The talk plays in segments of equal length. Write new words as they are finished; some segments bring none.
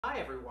Hi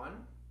everyone.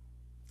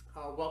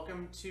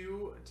 Welcome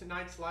to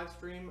tonight's live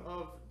stream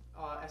of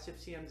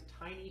SFCM's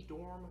Tiny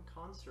Dorm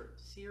Concert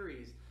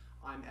Series.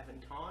 I'm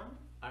Evan Kahn.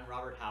 I'm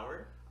Robert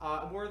Howard.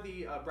 We're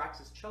the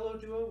Braxis Cello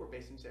Duo. We're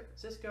based in San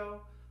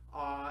Francisco.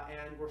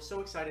 And we're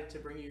so excited to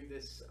bring you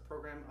this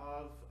program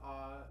of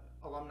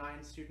alumni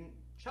and student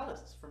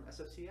cellists from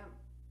SFCM.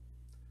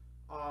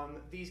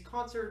 These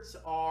concerts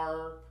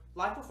are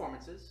live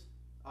performances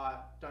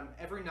done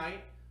every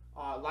night,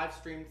 live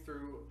streamed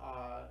through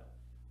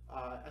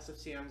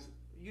SFCM's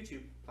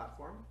YouTube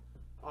platform,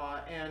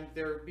 and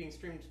they're being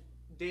streamed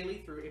daily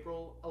through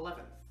April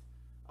 11th.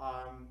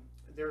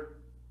 They're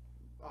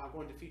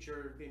going to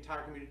feature the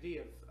entire community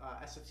of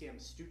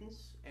SFCM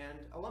students and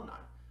alumni,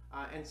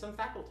 and some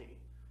faculty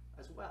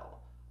as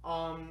well.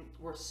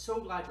 We're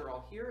so glad you're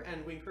all here,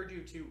 and we encourage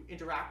you to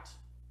interact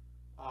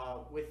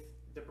with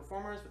the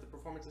performers, with the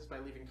performances, by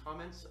leaving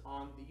comments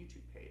on the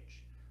YouTube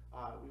page.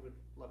 We would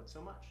love it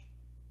so much.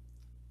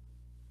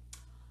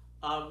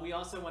 We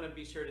also want to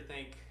be sure to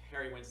thank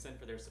Harry Winston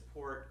for their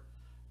support.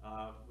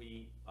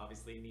 We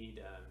obviously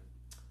need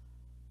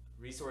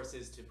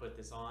resources to put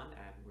this on,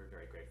 and we're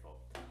very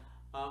grateful.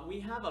 We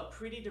have a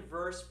pretty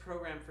diverse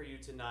program for you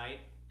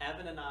tonight.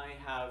 Evan and I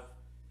have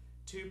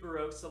 2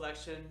 Baroque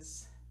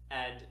selections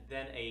and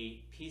then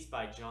a piece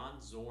by John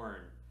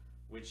Zorn,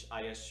 which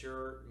I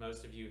assure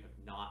most of you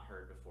have not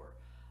heard before.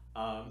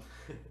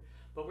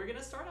 But we're going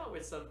to start out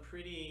with some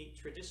pretty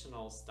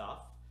traditional stuff.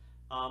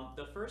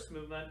 The first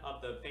movement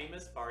of the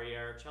famous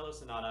Barriere Cello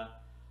Sonata,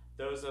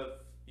 those of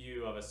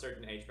you of a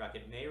certain age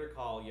bracket may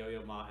recall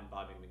Yo-Yo Ma and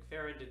Bobby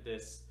McFerrin did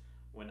this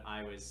when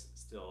I was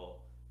still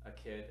a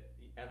kid.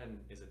 Evan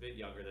is a bit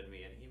younger than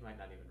me, and he might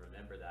not even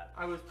remember that.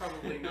 I was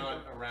probably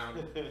not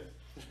around.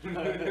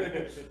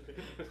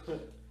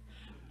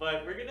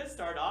 But we're going to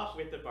start off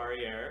with the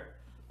Barriere,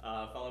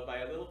 followed by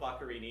a little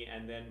Boccherini,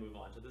 and then move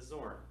on to the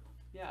Zorn.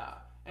 Yeah,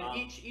 and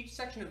each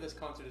section of this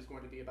concert is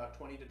going to be about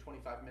 20 to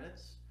 25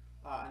 minutes,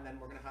 and then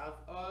we're going to have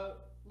a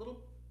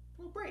little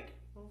break,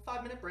 a little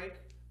 5-minute break,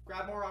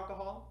 grab more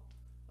alcohol.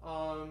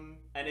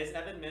 And as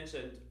Evan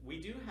mentioned,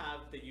 we do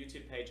have the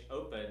YouTube page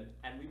open,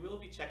 and we will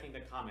be checking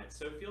the comments.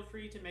 So feel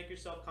free to make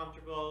yourself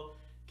comfortable.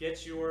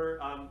 Get your,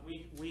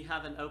 we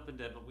haven't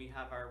opened it, but we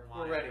have our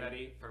wine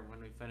ready for when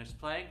we finish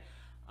playing.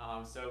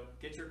 So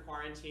get your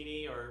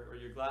quarantini or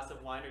your glass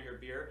of wine or your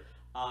beer,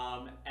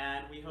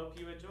 and we hope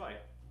you enjoy.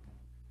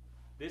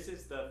 This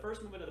is the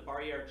first movement of the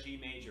Barriere G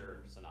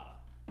Major Sonata.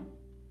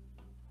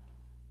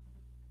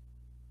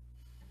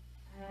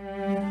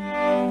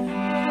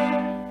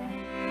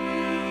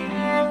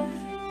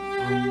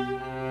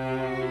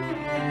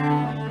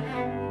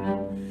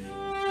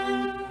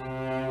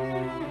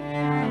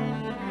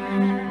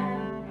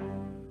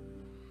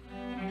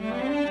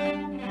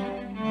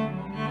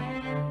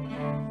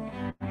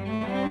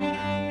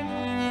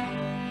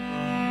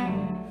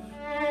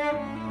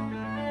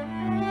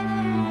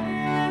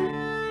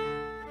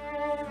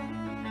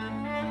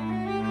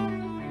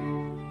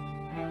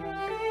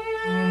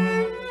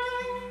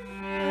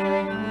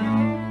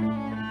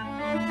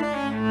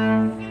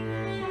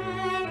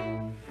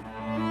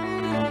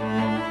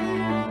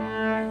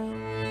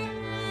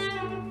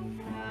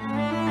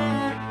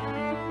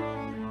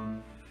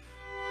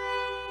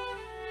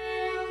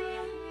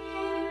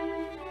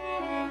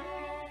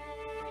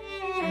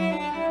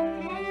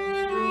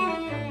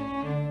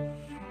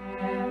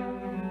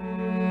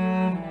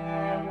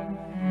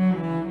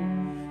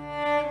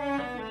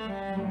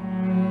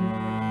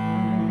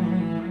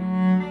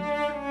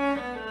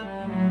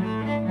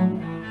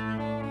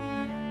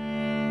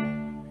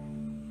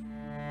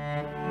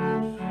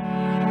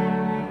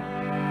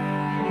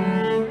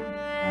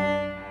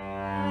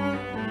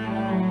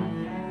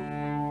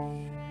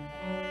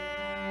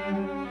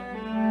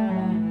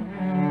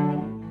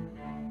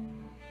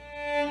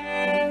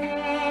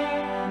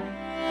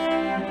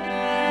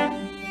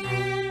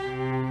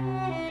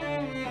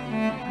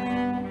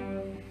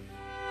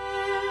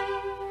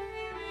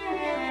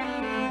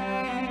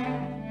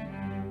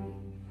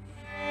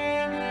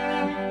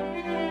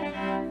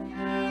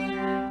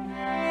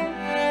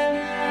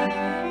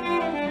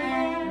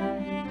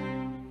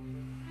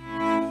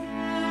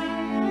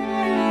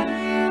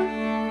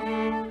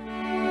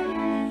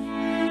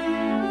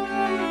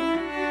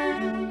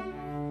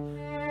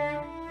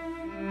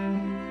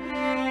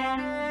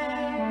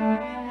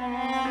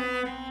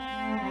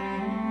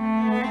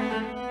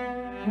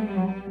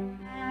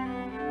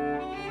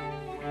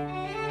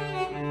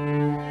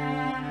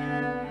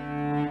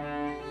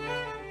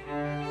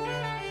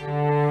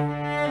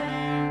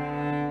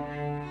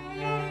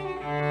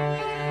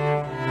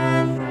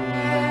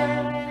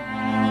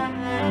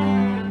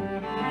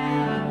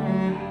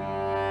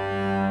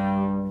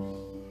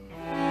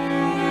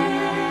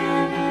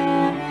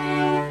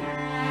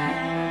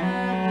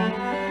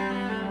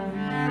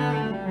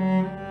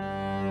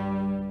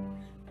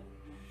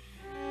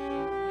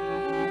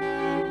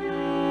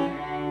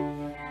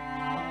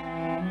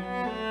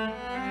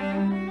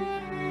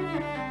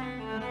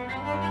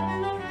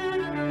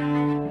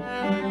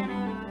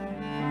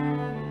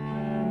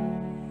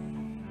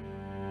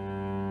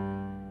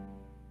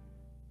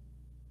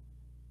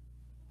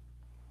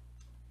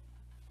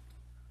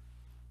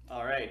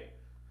 All right.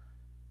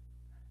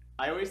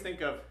 I always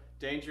think of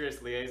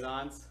Dangerous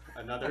Liaisons,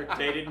 another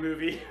dated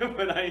movie.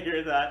 When I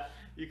hear that,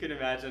 you can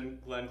imagine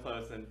Glenn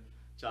Close and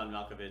John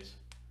Malkovich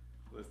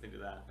listening to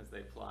that as they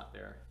plot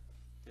their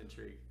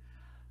intrigue.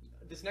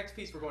 This next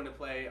piece we're going to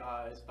play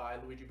is by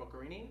Luigi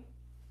Boccherini.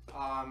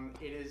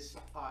 It is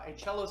a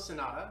cello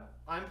sonata.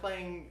 I'm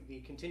playing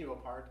the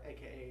continuo part,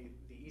 aka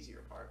the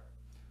easier part.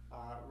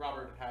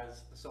 Robert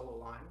has the solo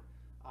line,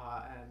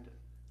 and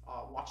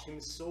watch him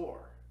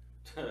soar.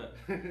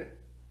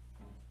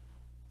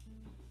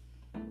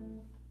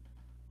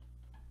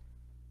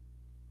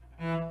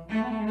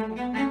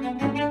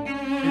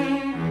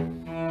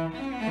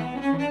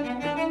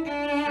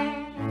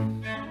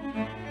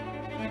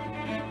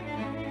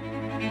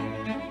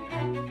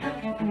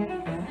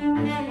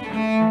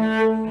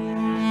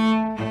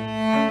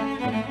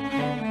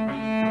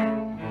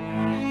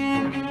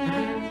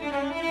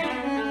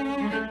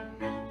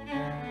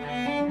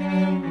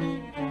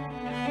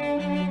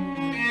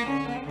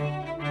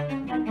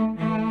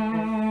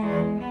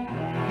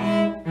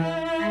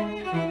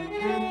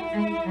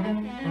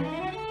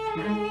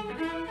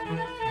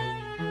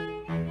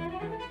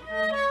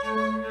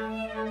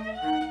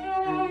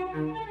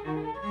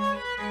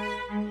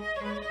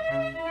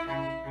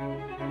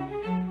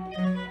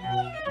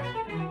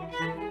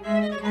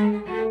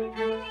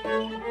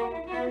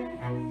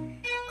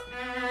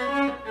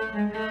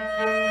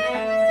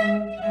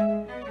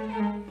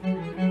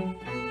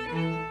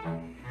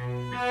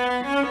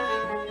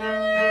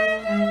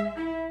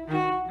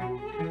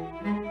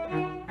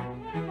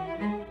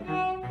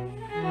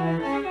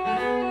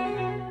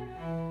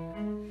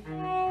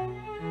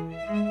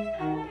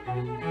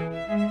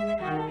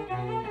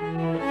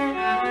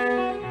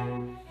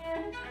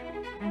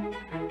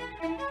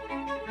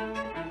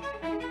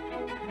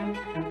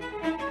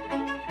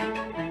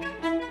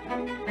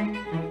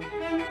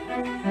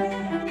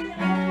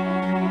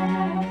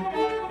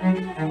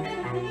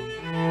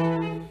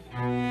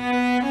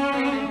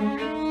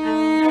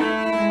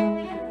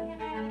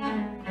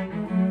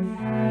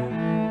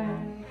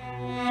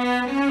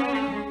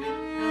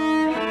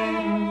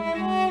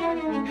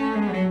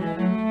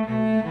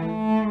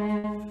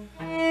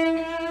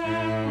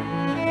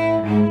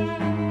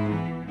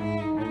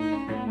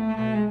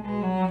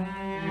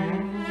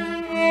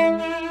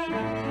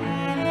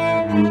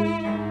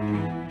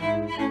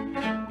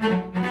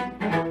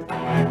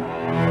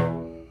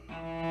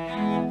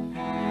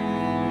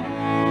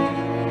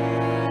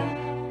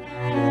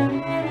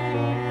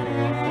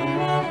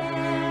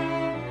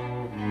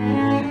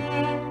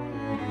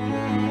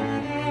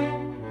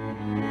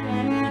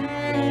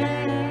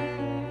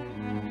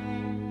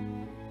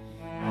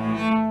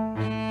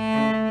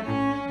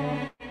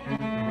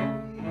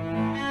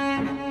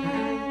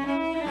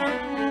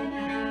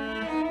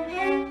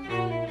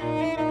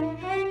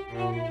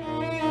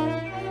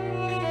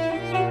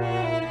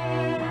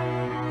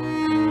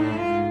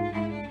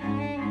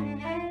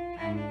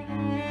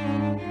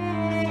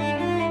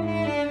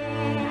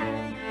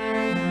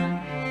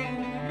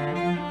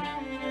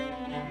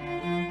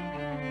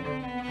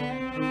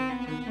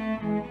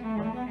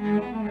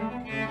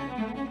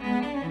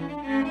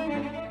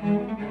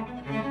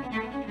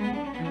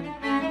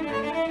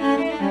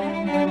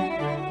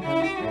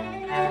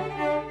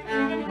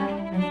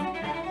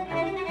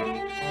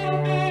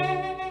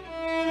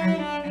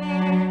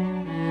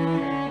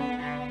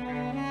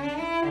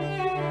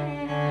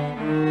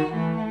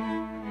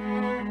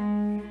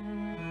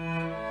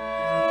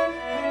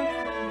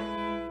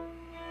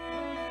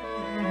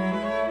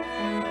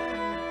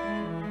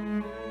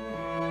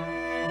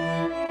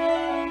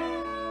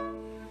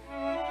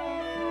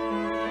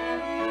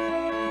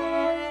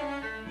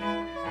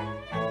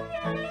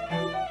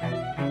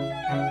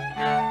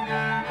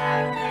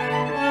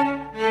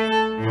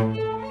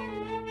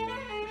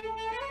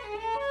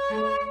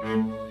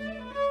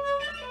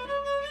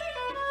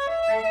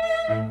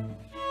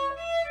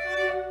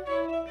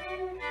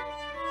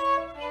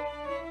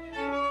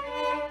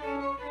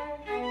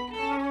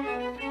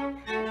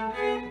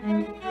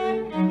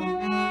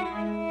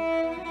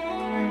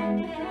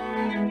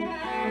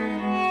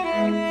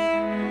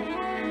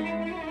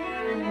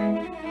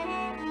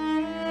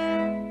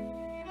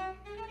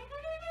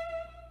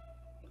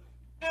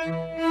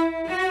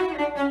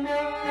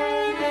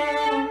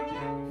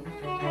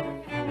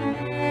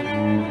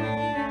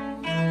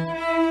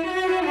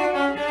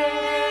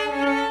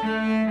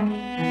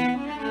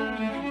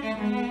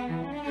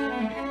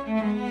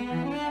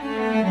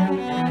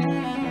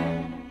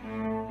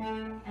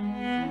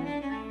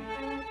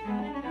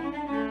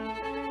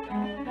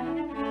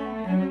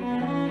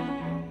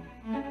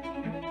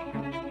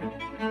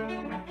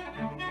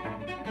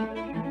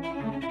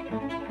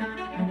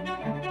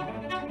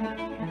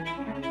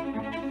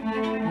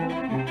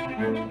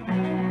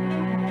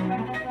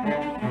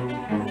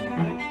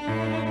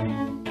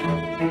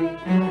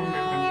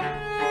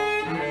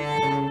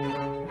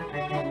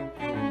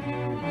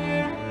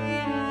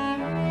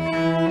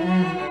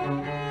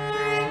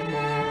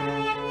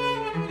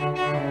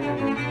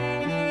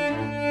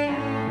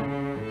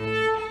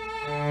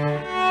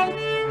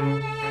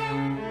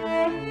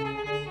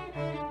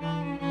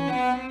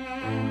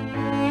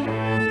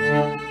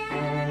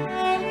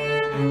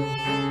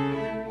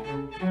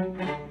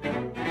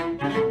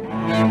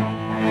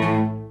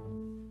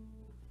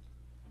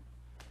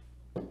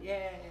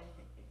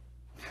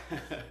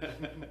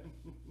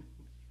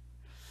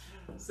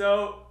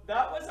 So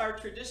that was our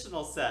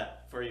traditional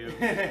set for you.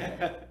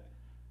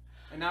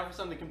 And now for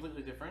something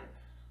completely different.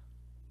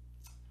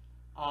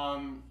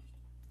 John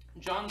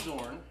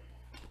Zorn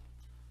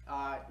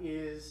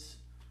is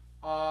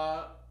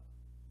a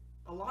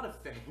lot of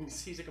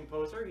things. He's a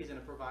composer, he's an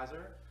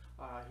improviser,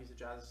 he's a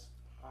jazz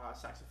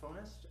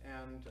saxophonist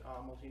and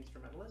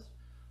multi-instrumentalist.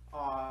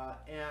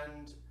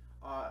 And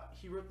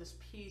he wrote this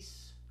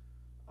piece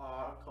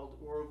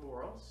called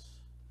Ourobouros,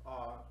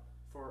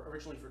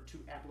 originally for 2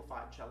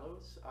 amplified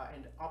cellos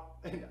and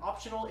an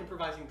optional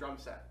improvising drum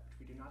set, which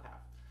we do not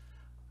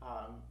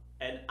have.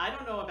 And I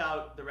don't know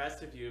about the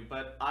rest of you,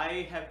 but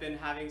I have been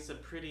having some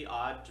pretty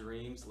odd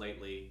dreams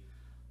lately.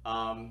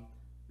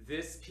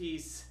 This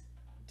piece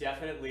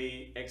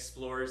definitely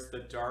explores the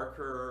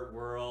darker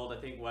world,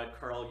 I think what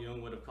Carl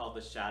Jung would have called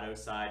the shadow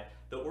side.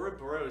 The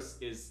Ourobouros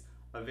is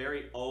a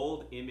very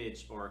old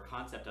image or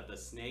concept of the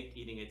snake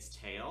eating its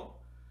tail.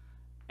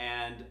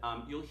 And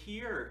you'll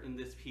hear in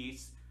this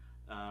piece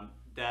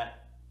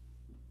that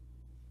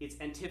it's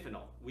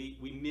antiphonal.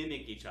 We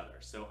mimic each other.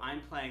 So I'm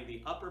playing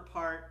the upper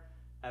part,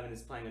 Evan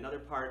is playing another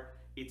part.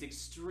 It's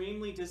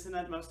extremely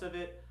dissonant, most of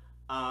it,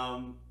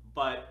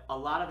 but a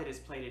lot of it is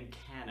played in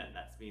canon.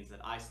 That means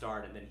that I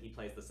start and then he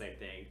plays the same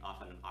thing,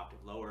 often an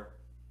octave lower.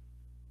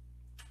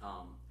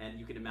 And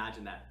you can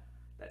imagine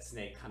that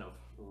snake kind of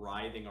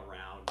writhing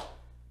around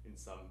in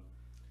some,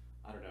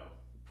 I don't know,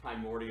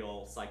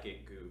 primordial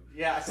psychic goo.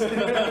 Yes.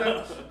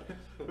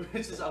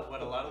 Which is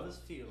what a lot of us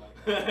feel like.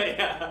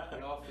 Yeah.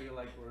 We all feel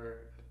like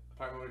we're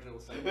primordial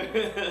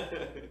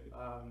psychic.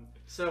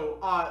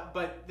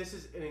 But this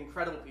is an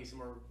incredible piece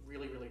and we're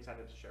really, really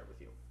excited to share it with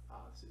you.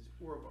 This is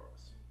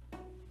Ourobouros.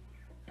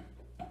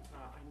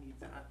 I need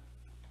that.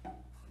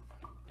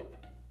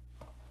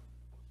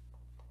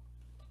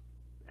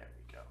 There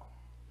we go.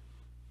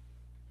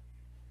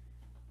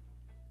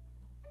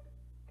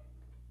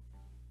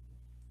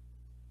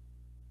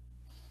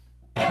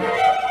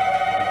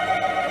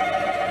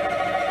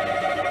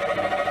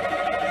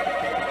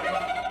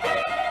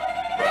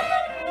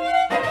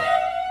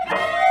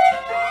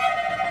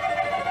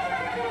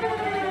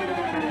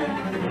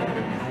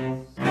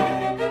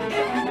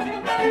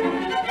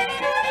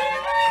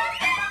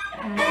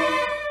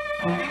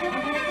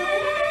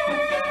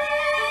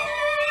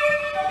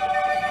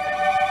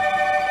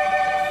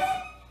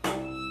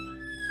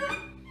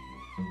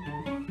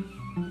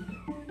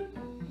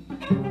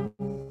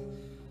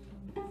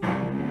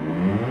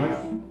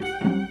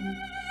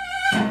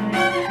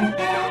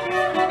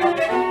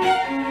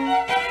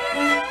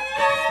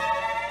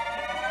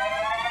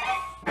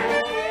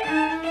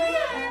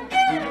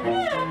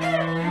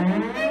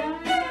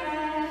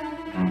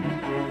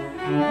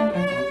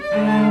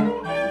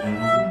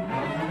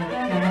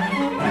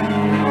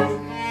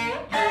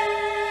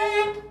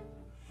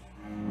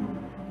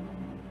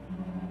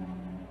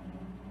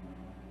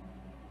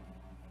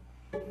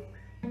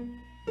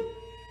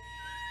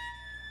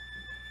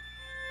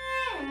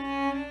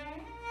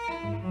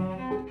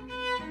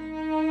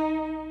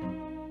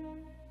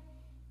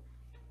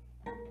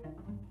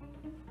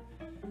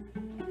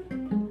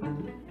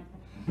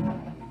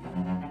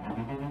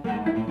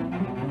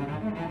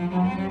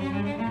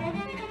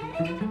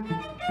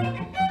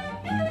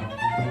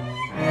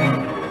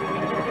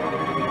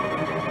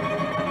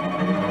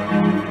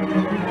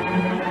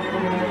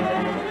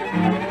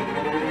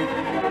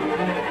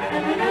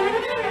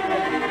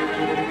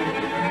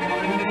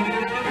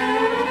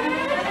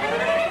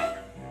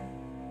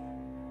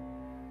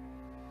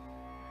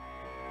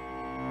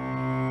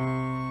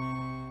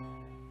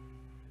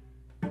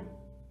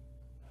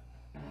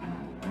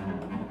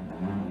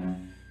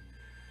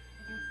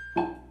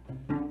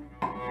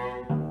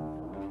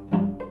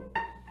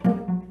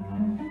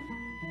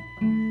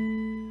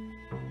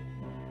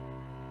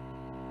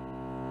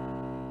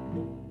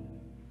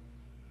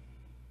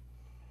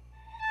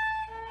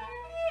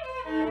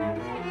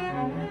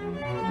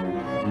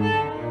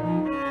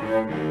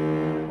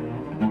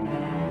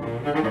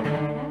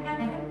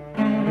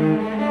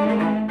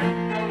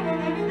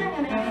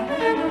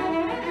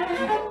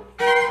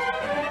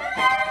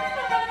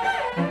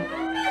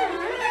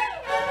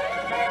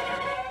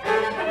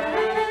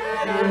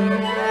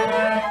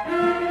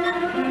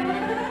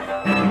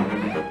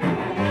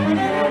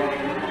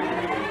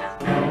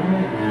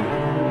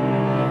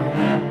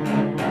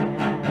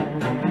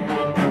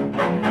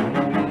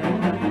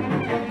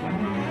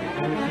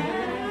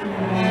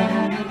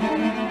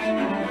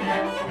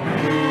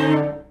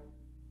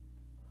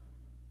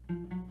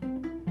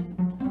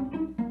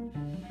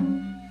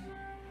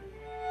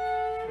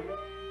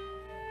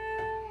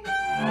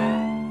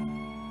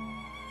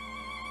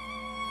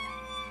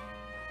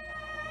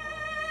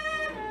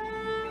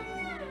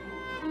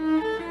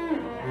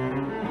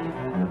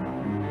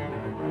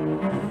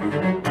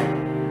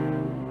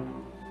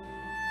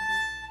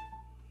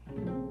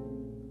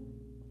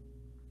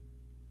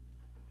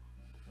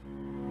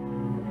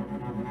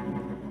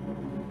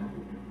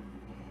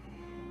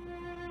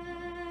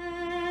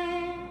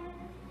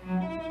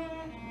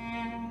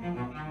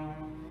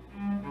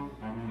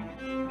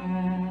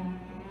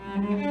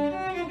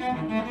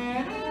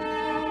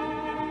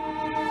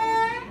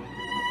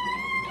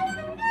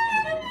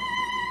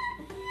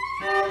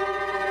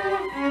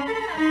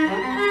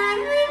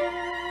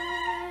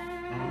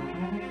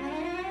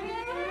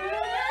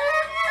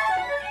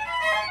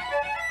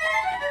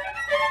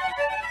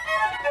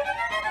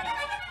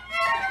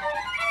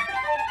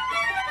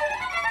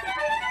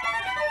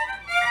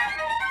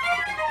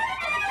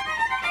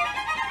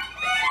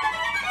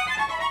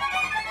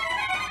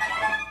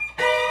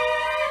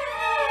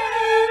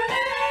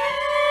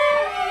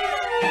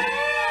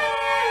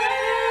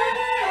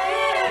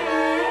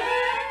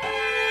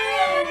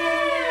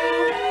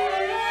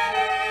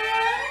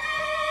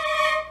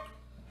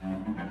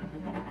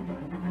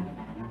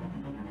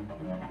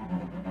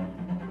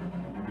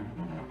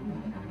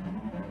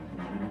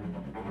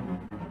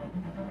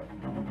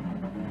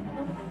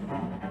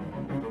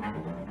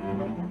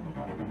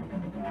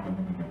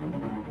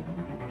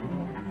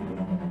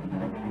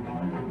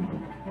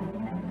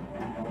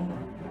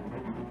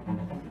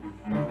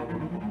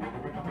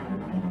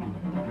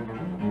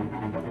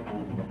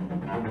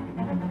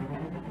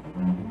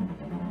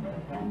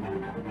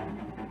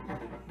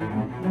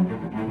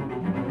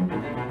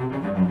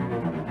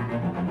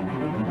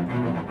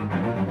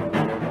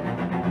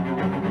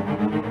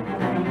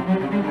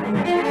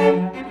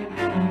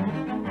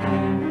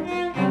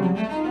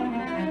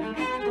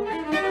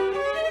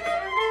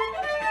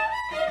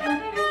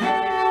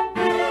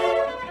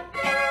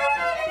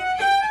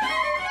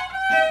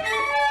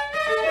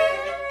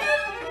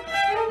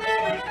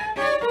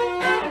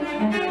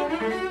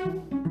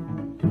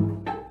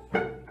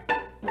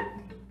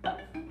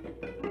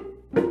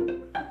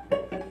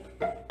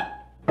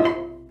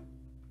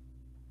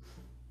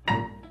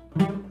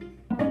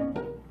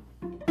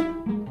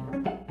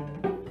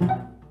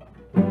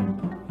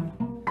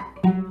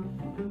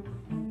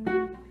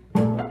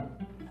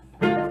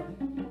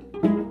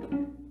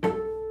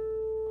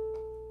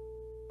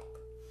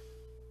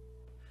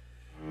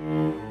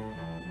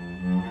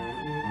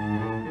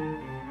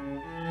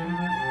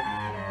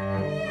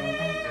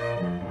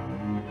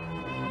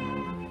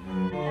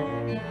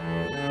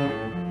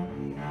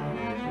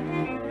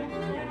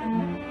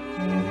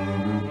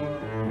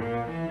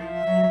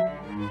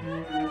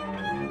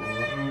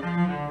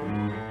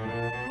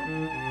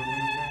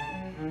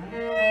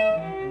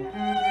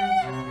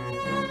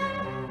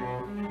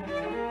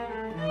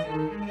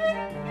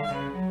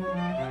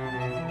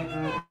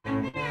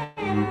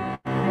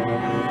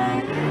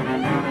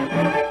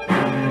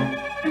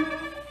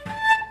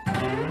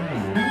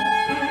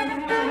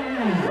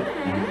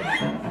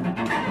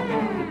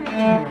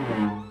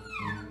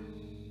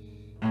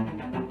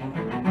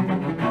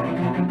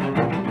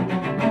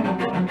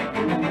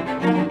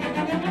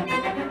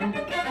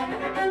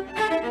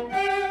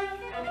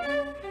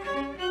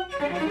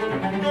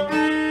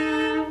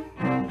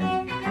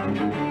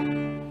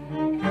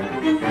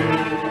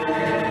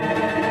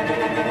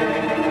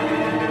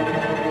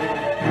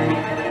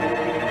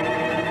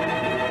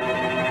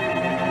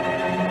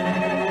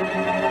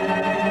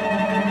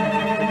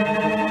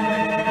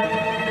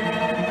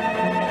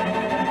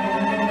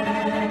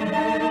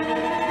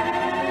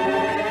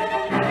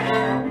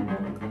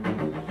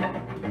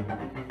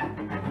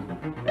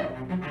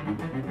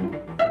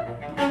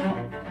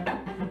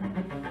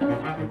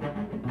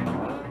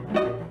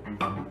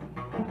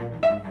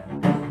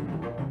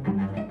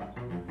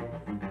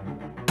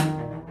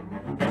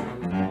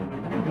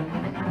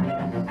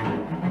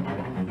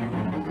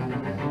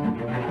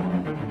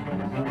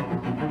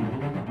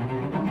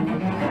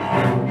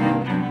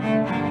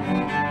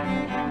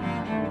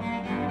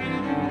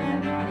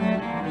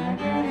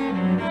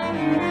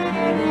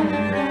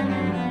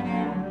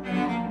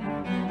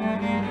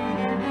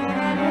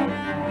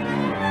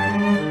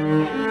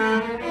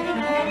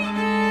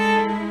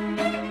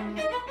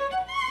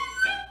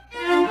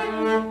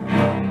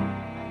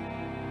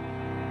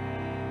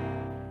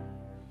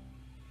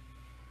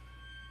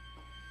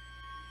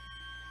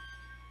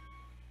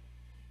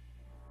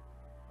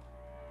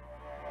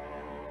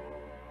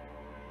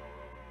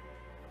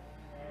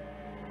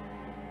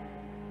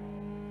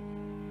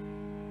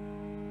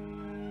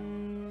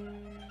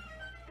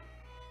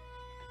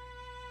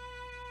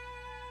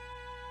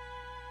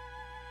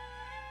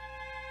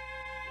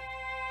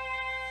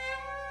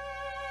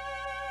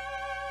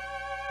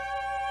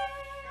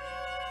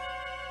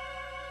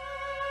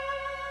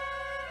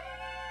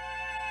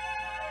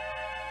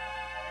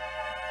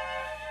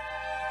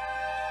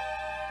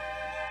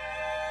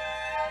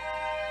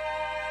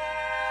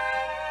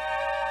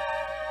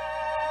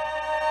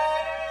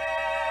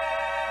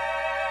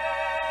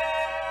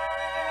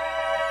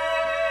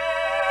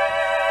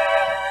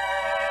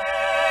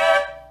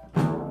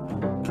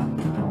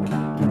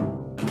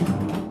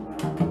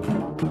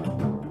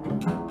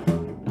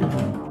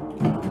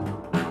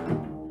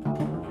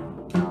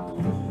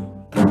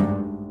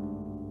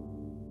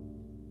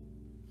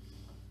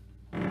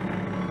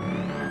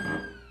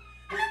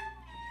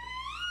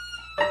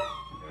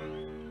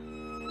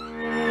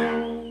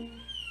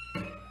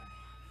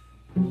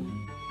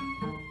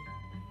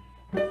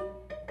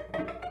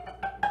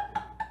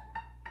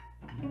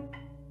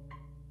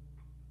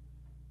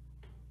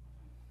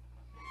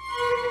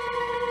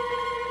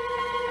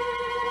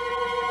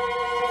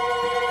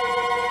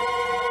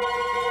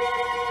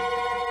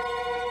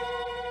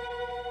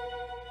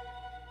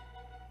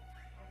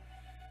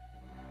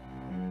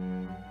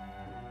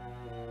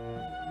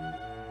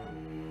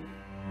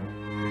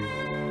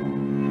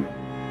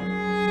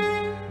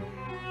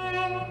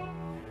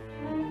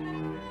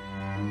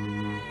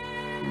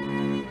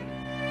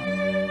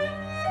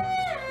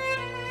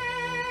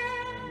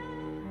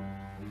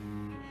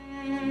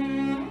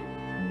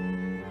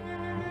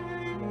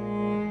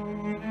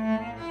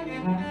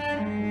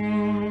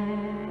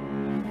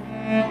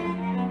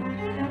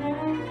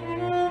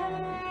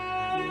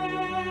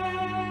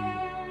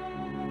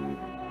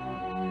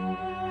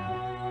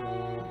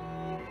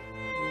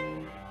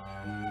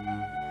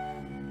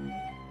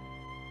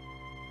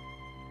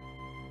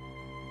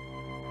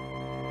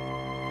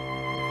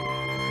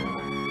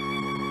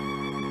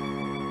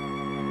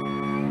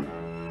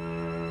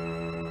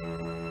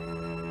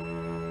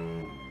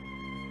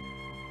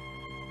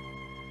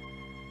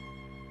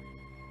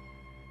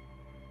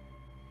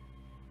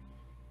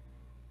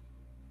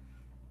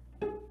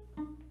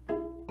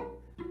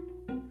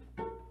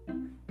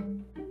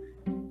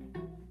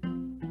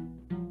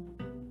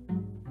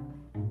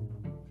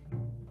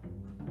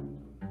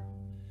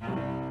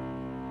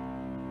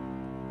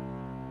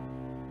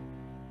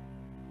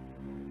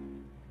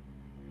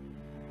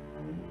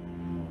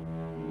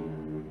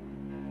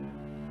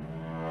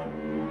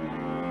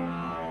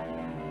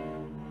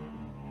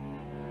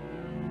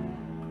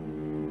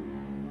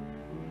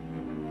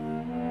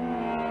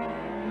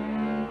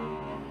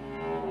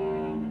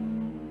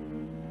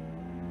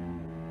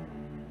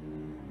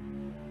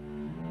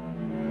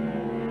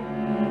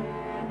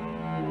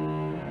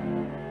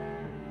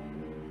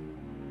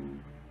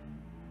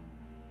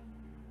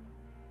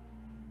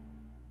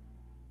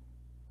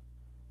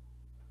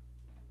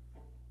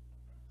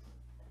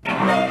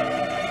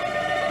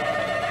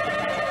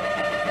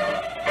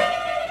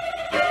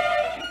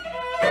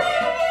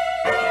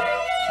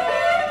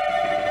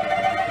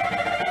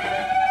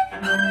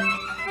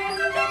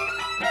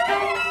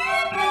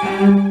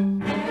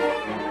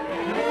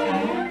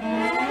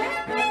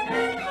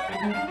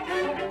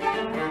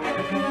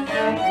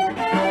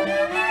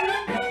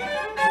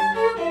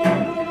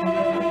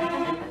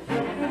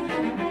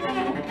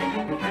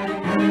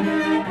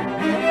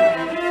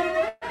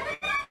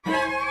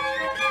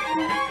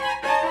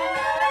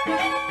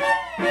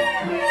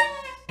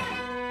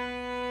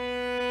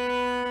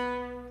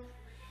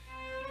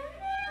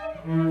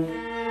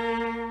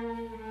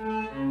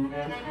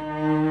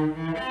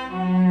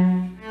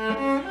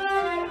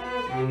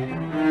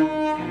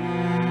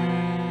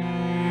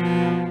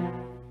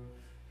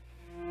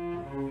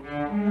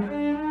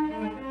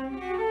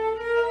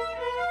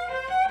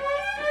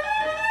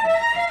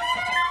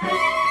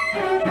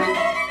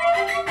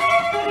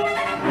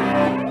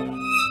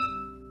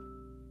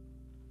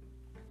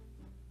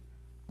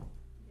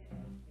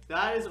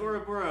 That is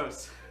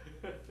Ourobouros.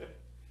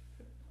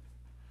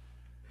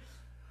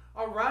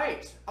 All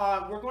right,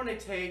 we're going to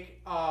take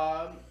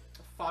a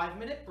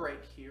 5-minute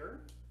break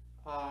here.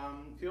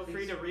 Feel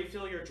free to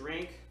refill your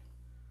drink,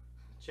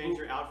 change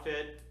your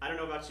outfit. I don't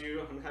know about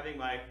you, I'm having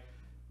my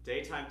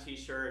daytime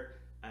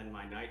t-shirt and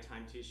my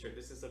nighttime t-shirt.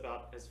 This is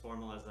about as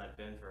formal as I've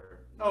been for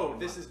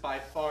this is by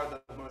far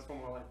the most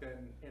formal I've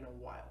been in a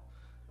while.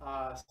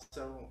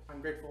 So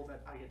I'm grateful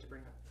that I get to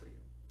bring that for you.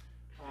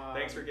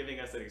 Thanks for giving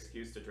us an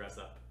excuse to dress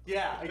up.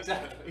 Yeah,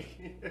 exactly.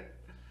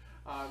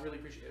 Really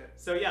appreciate it.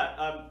 So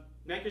yeah,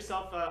 make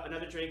yourself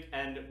another drink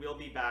and we'll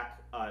be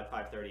back at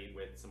 5:30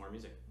 with some more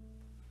music.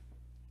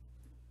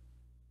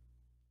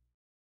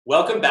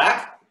 Welcome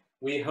back.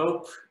 We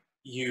hope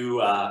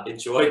you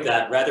enjoyed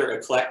that rather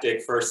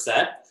eclectic first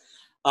set.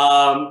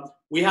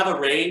 We have a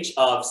range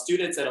of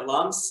students and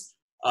alums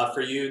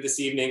for you this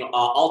evening,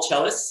 all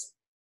cellists.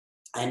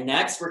 And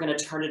next, we're going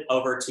to turn it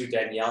over to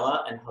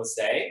Daniela and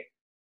Jose,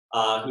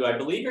 who I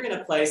believe are going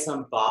to play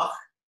some Bach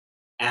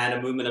and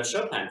a movement of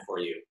Chopin for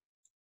you.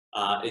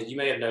 You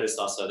may have noticed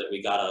also that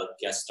we got a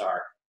guest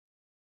star.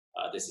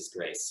 This is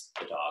Grace,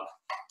 the dog.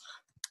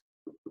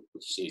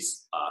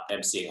 She's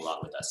emceeing along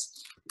with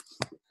us.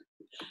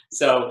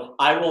 So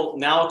I will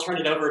now turn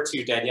it over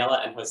to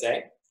Daniela and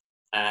Jose,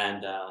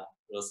 and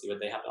we'll see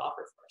what they have to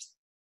offer for us.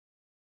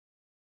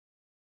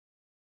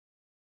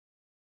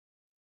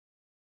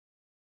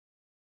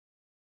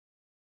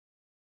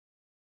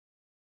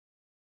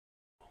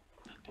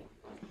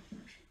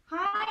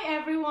 Hi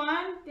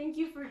everyone, thank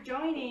you for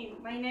joining.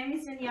 My name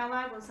is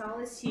Daniela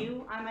Gonzalez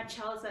Siu. I'm a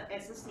cellist at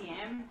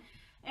SFCM,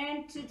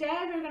 and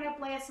today we're going to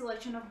play a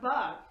selection of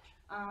Bach.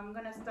 I'm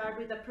going to start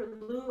with the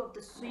Prelude of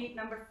the Suite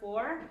number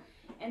 4,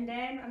 and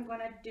then I'm going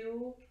to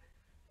do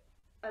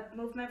a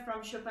movement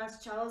from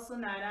Chopin's Cello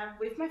Sonata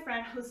with my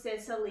friend Jose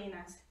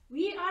Salinas.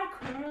 We are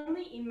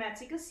currently in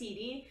Mexico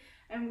City,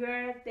 and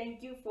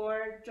thank you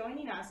for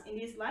joining us in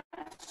this live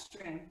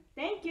stream.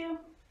 Thank you.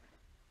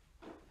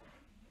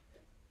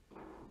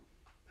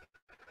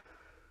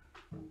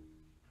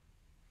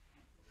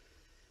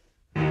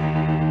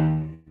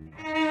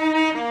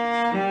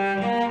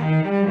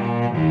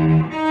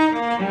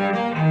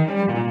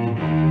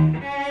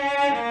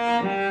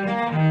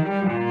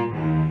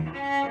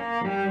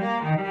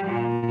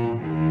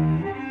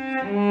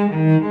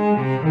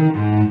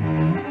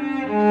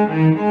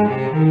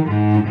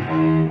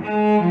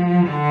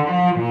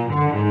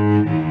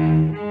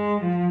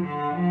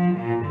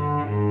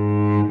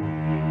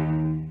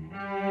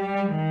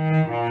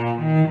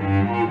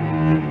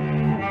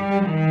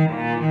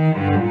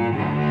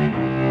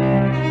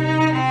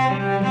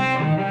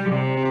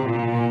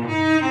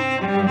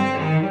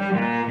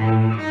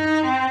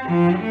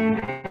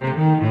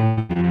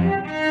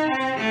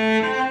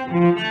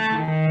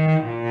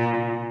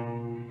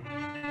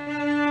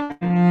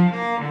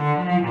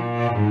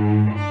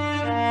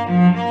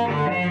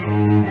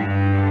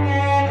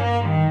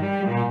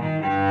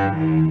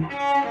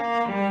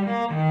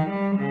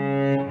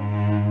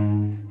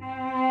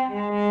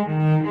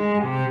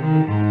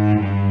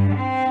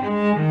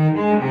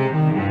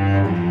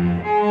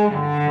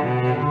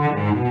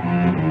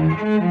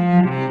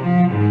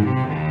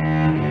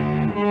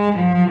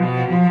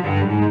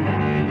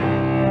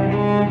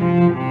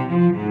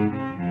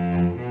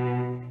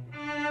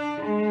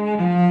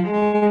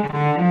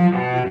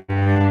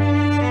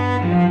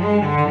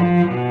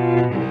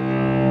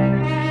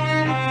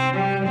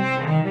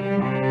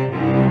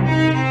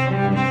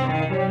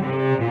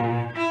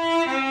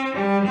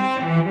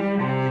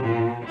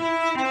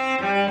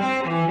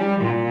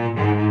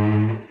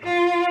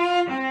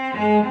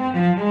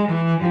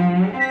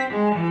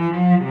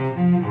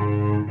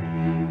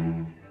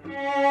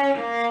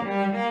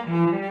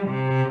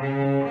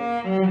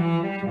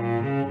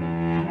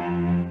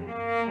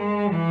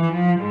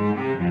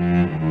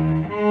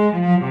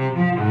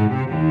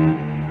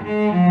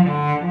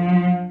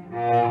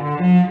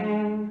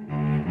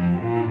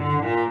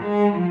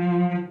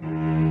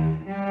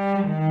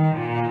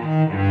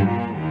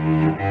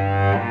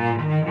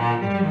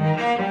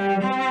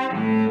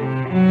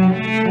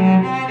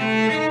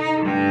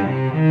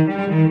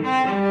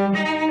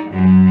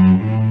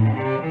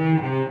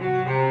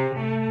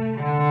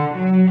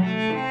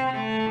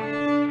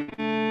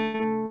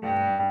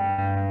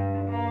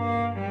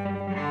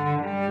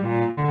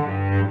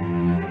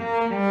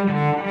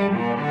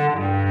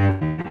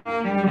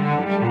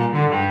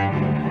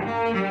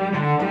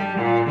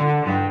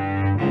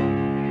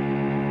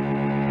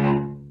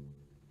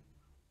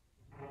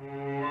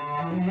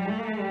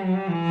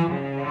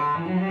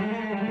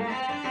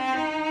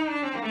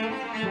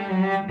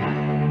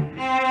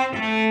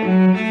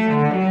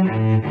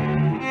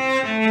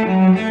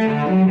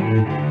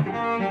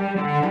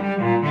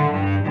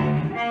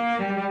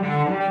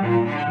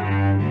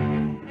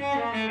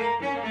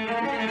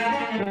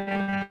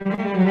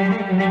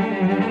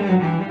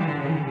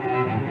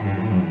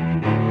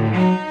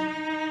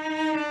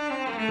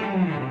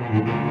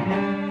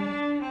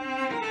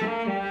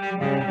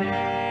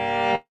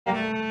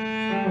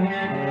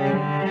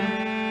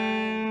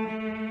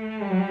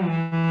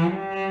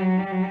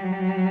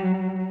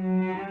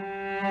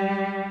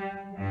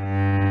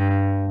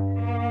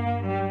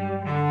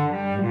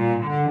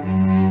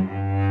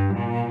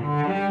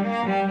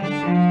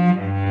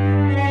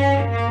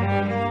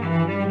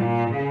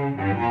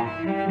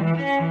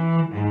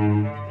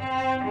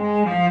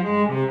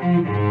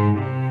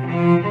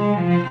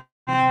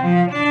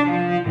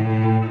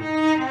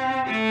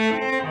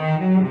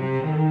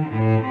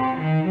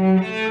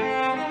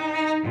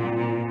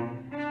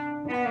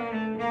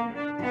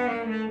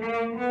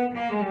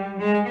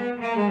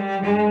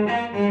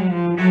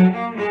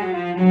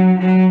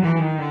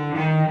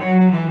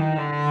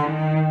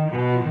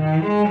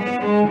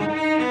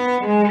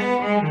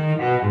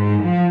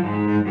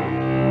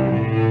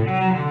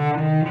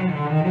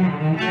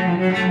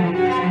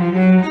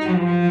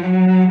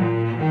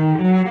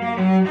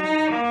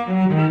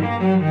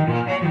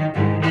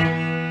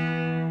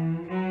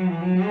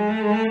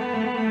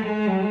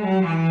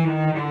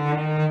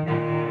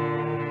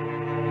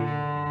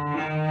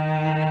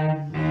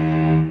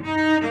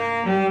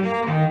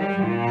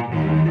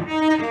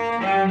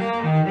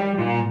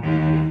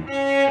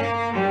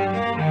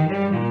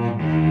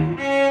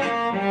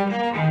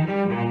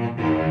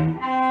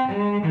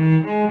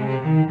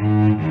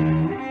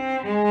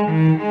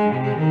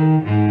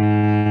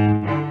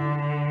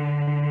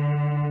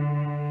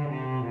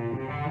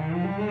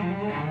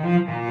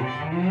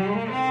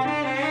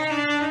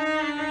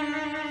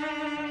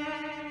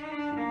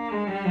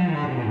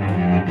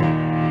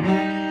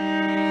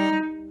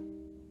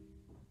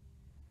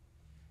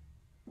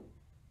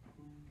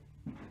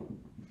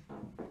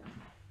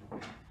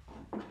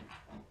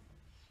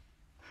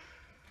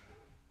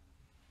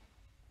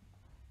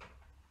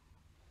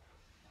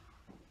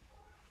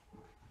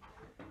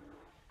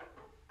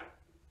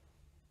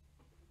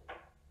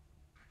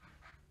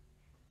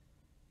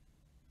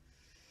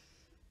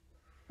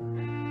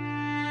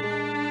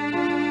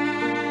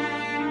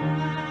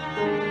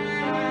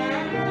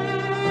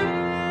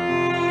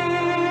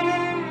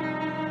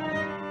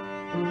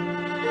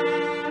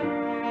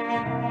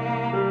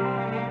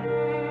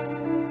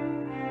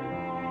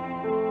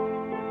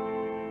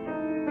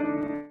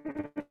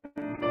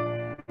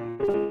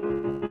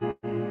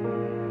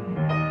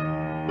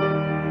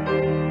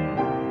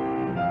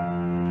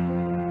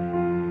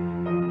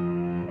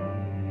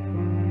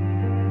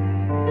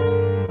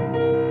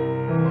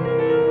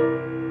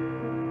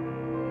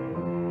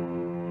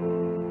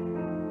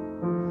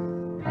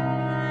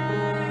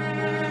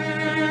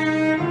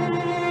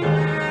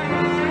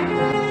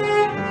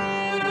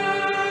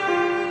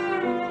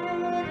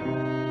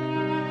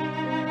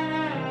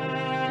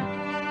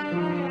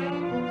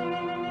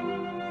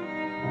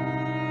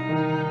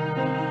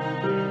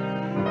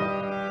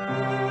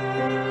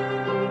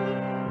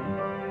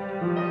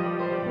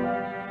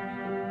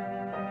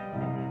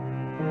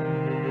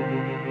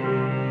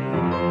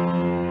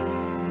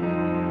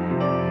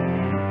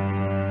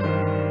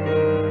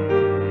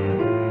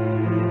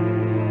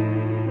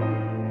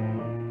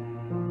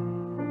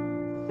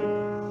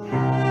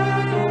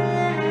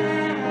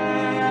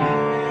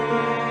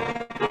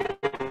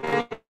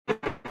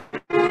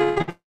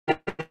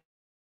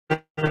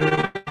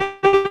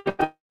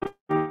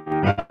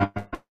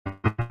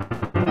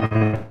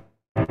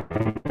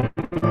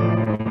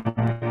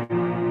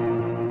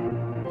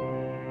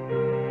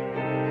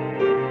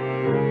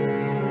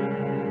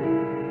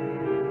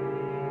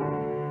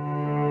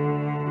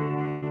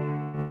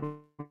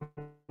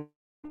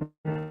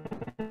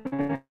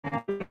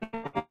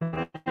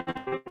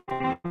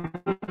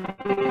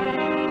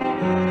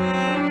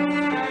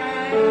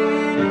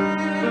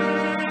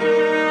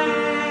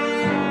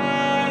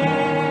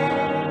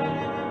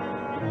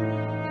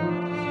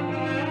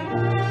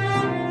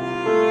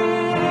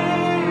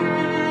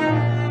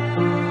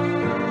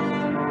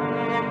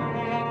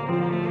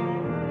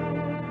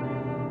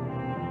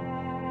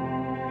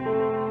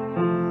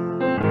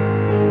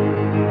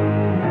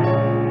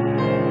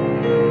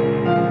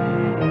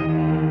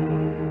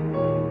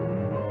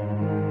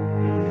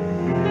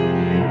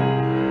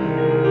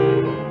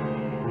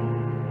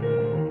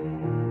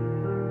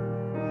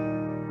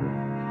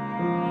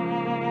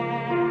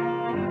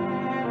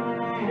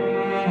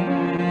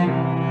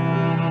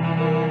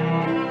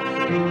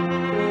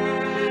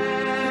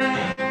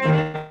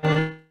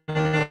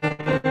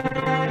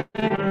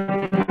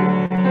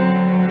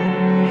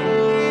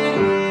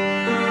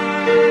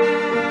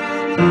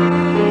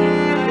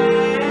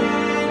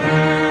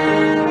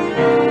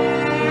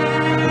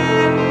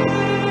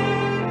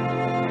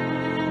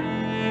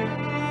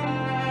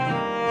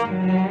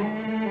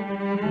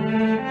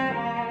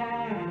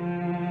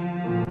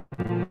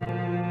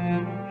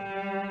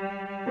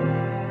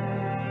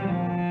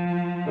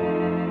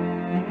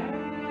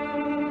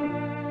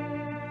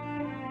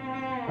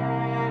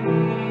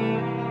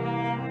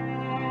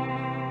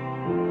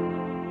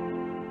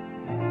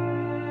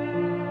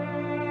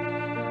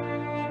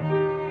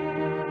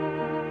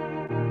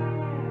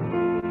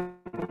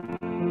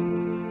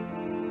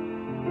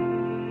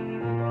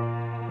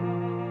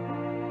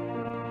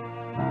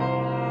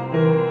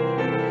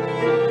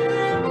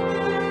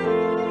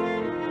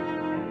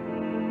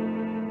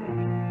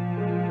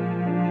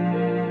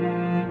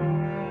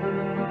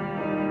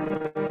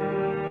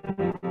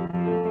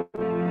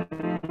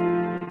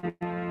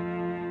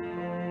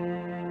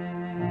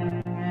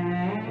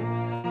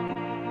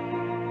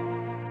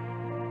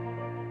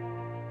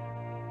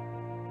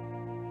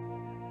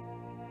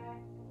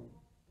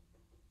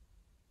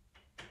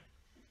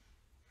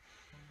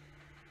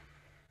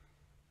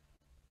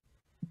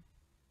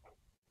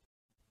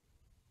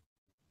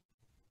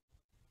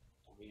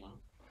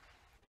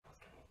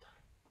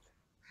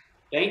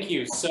 Thank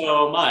you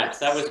so much.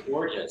 That was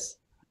gorgeous.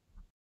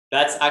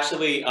 That's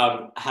actually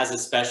has a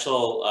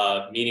special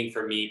meaning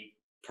for me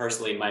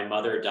personally. My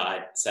mother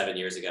died 7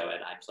 years ago,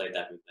 and I played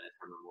that movement at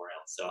her memorial.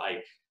 So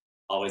I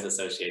always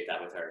associate that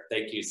with her.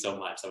 Thank you so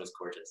much. That was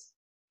gorgeous.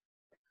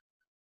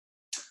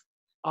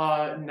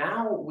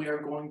 Now we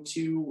are going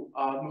to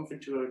move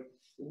into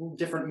a little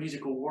different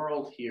musical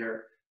world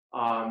here.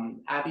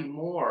 Abby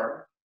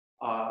Moore,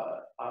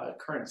 a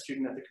current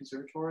student at the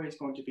Conservatory, is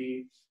going to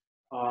be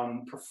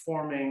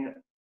performing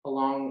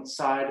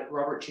alongside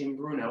Robert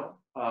Giambruno,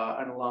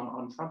 an alum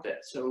on trumpet.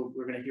 So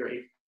we're going to hear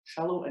a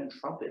cello and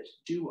trumpet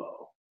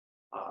duo.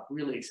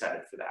 Really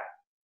excited for that.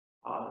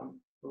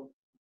 We'll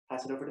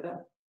pass it over to them.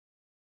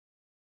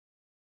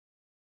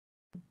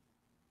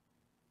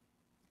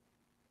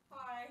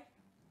 Hi.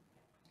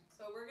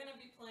 So we're going to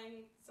be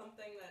playing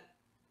something that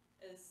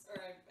is,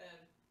 or a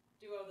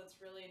duo that's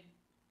really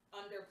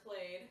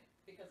underplayed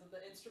because of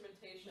the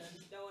instrumentation.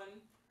 No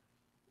one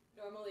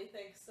normally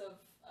thinks of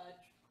a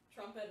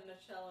trumpet and a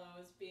cello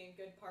as being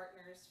good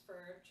partners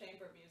for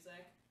chamber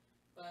music,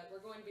 but we're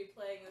going to be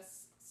playing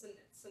this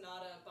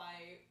sonata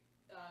by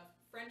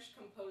French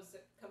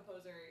composer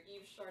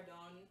Yves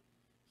Chardon.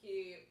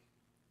 He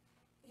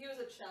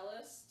was a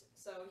cellist,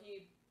 so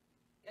he,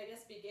 I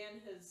guess, began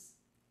his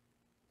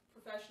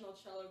professional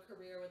cello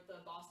career with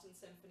the Boston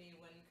Symphony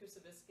when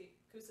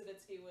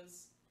Kusevitsky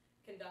was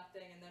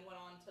conducting, and then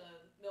went on to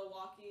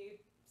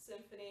Milwaukee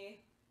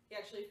Symphony. He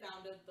actually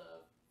founded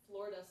the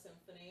Florida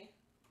Symphony,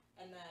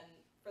 and then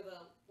for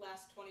the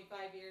last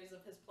 25 years of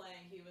his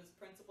playing, he was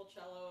principal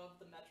cello of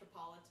the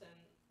Metropolitan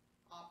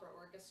Opera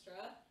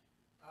Orchestra.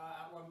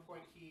 At one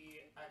point,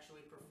 he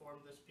actually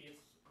performed this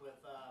piece with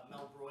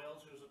Mel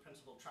Broyles, who's a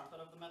principal trumpet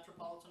of the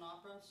Metropolitan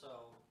Opera,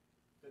 so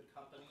good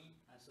company,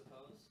 I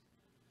suppose.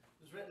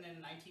 It was written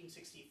in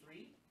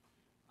 1963,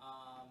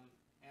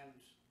 and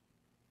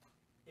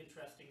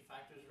interesting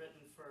fact, it was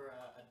written for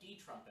a D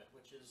trumpet,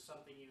 which is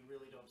something you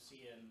really don't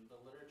see in the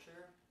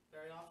literature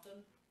very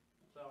often.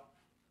 So,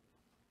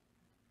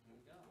 here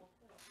we go.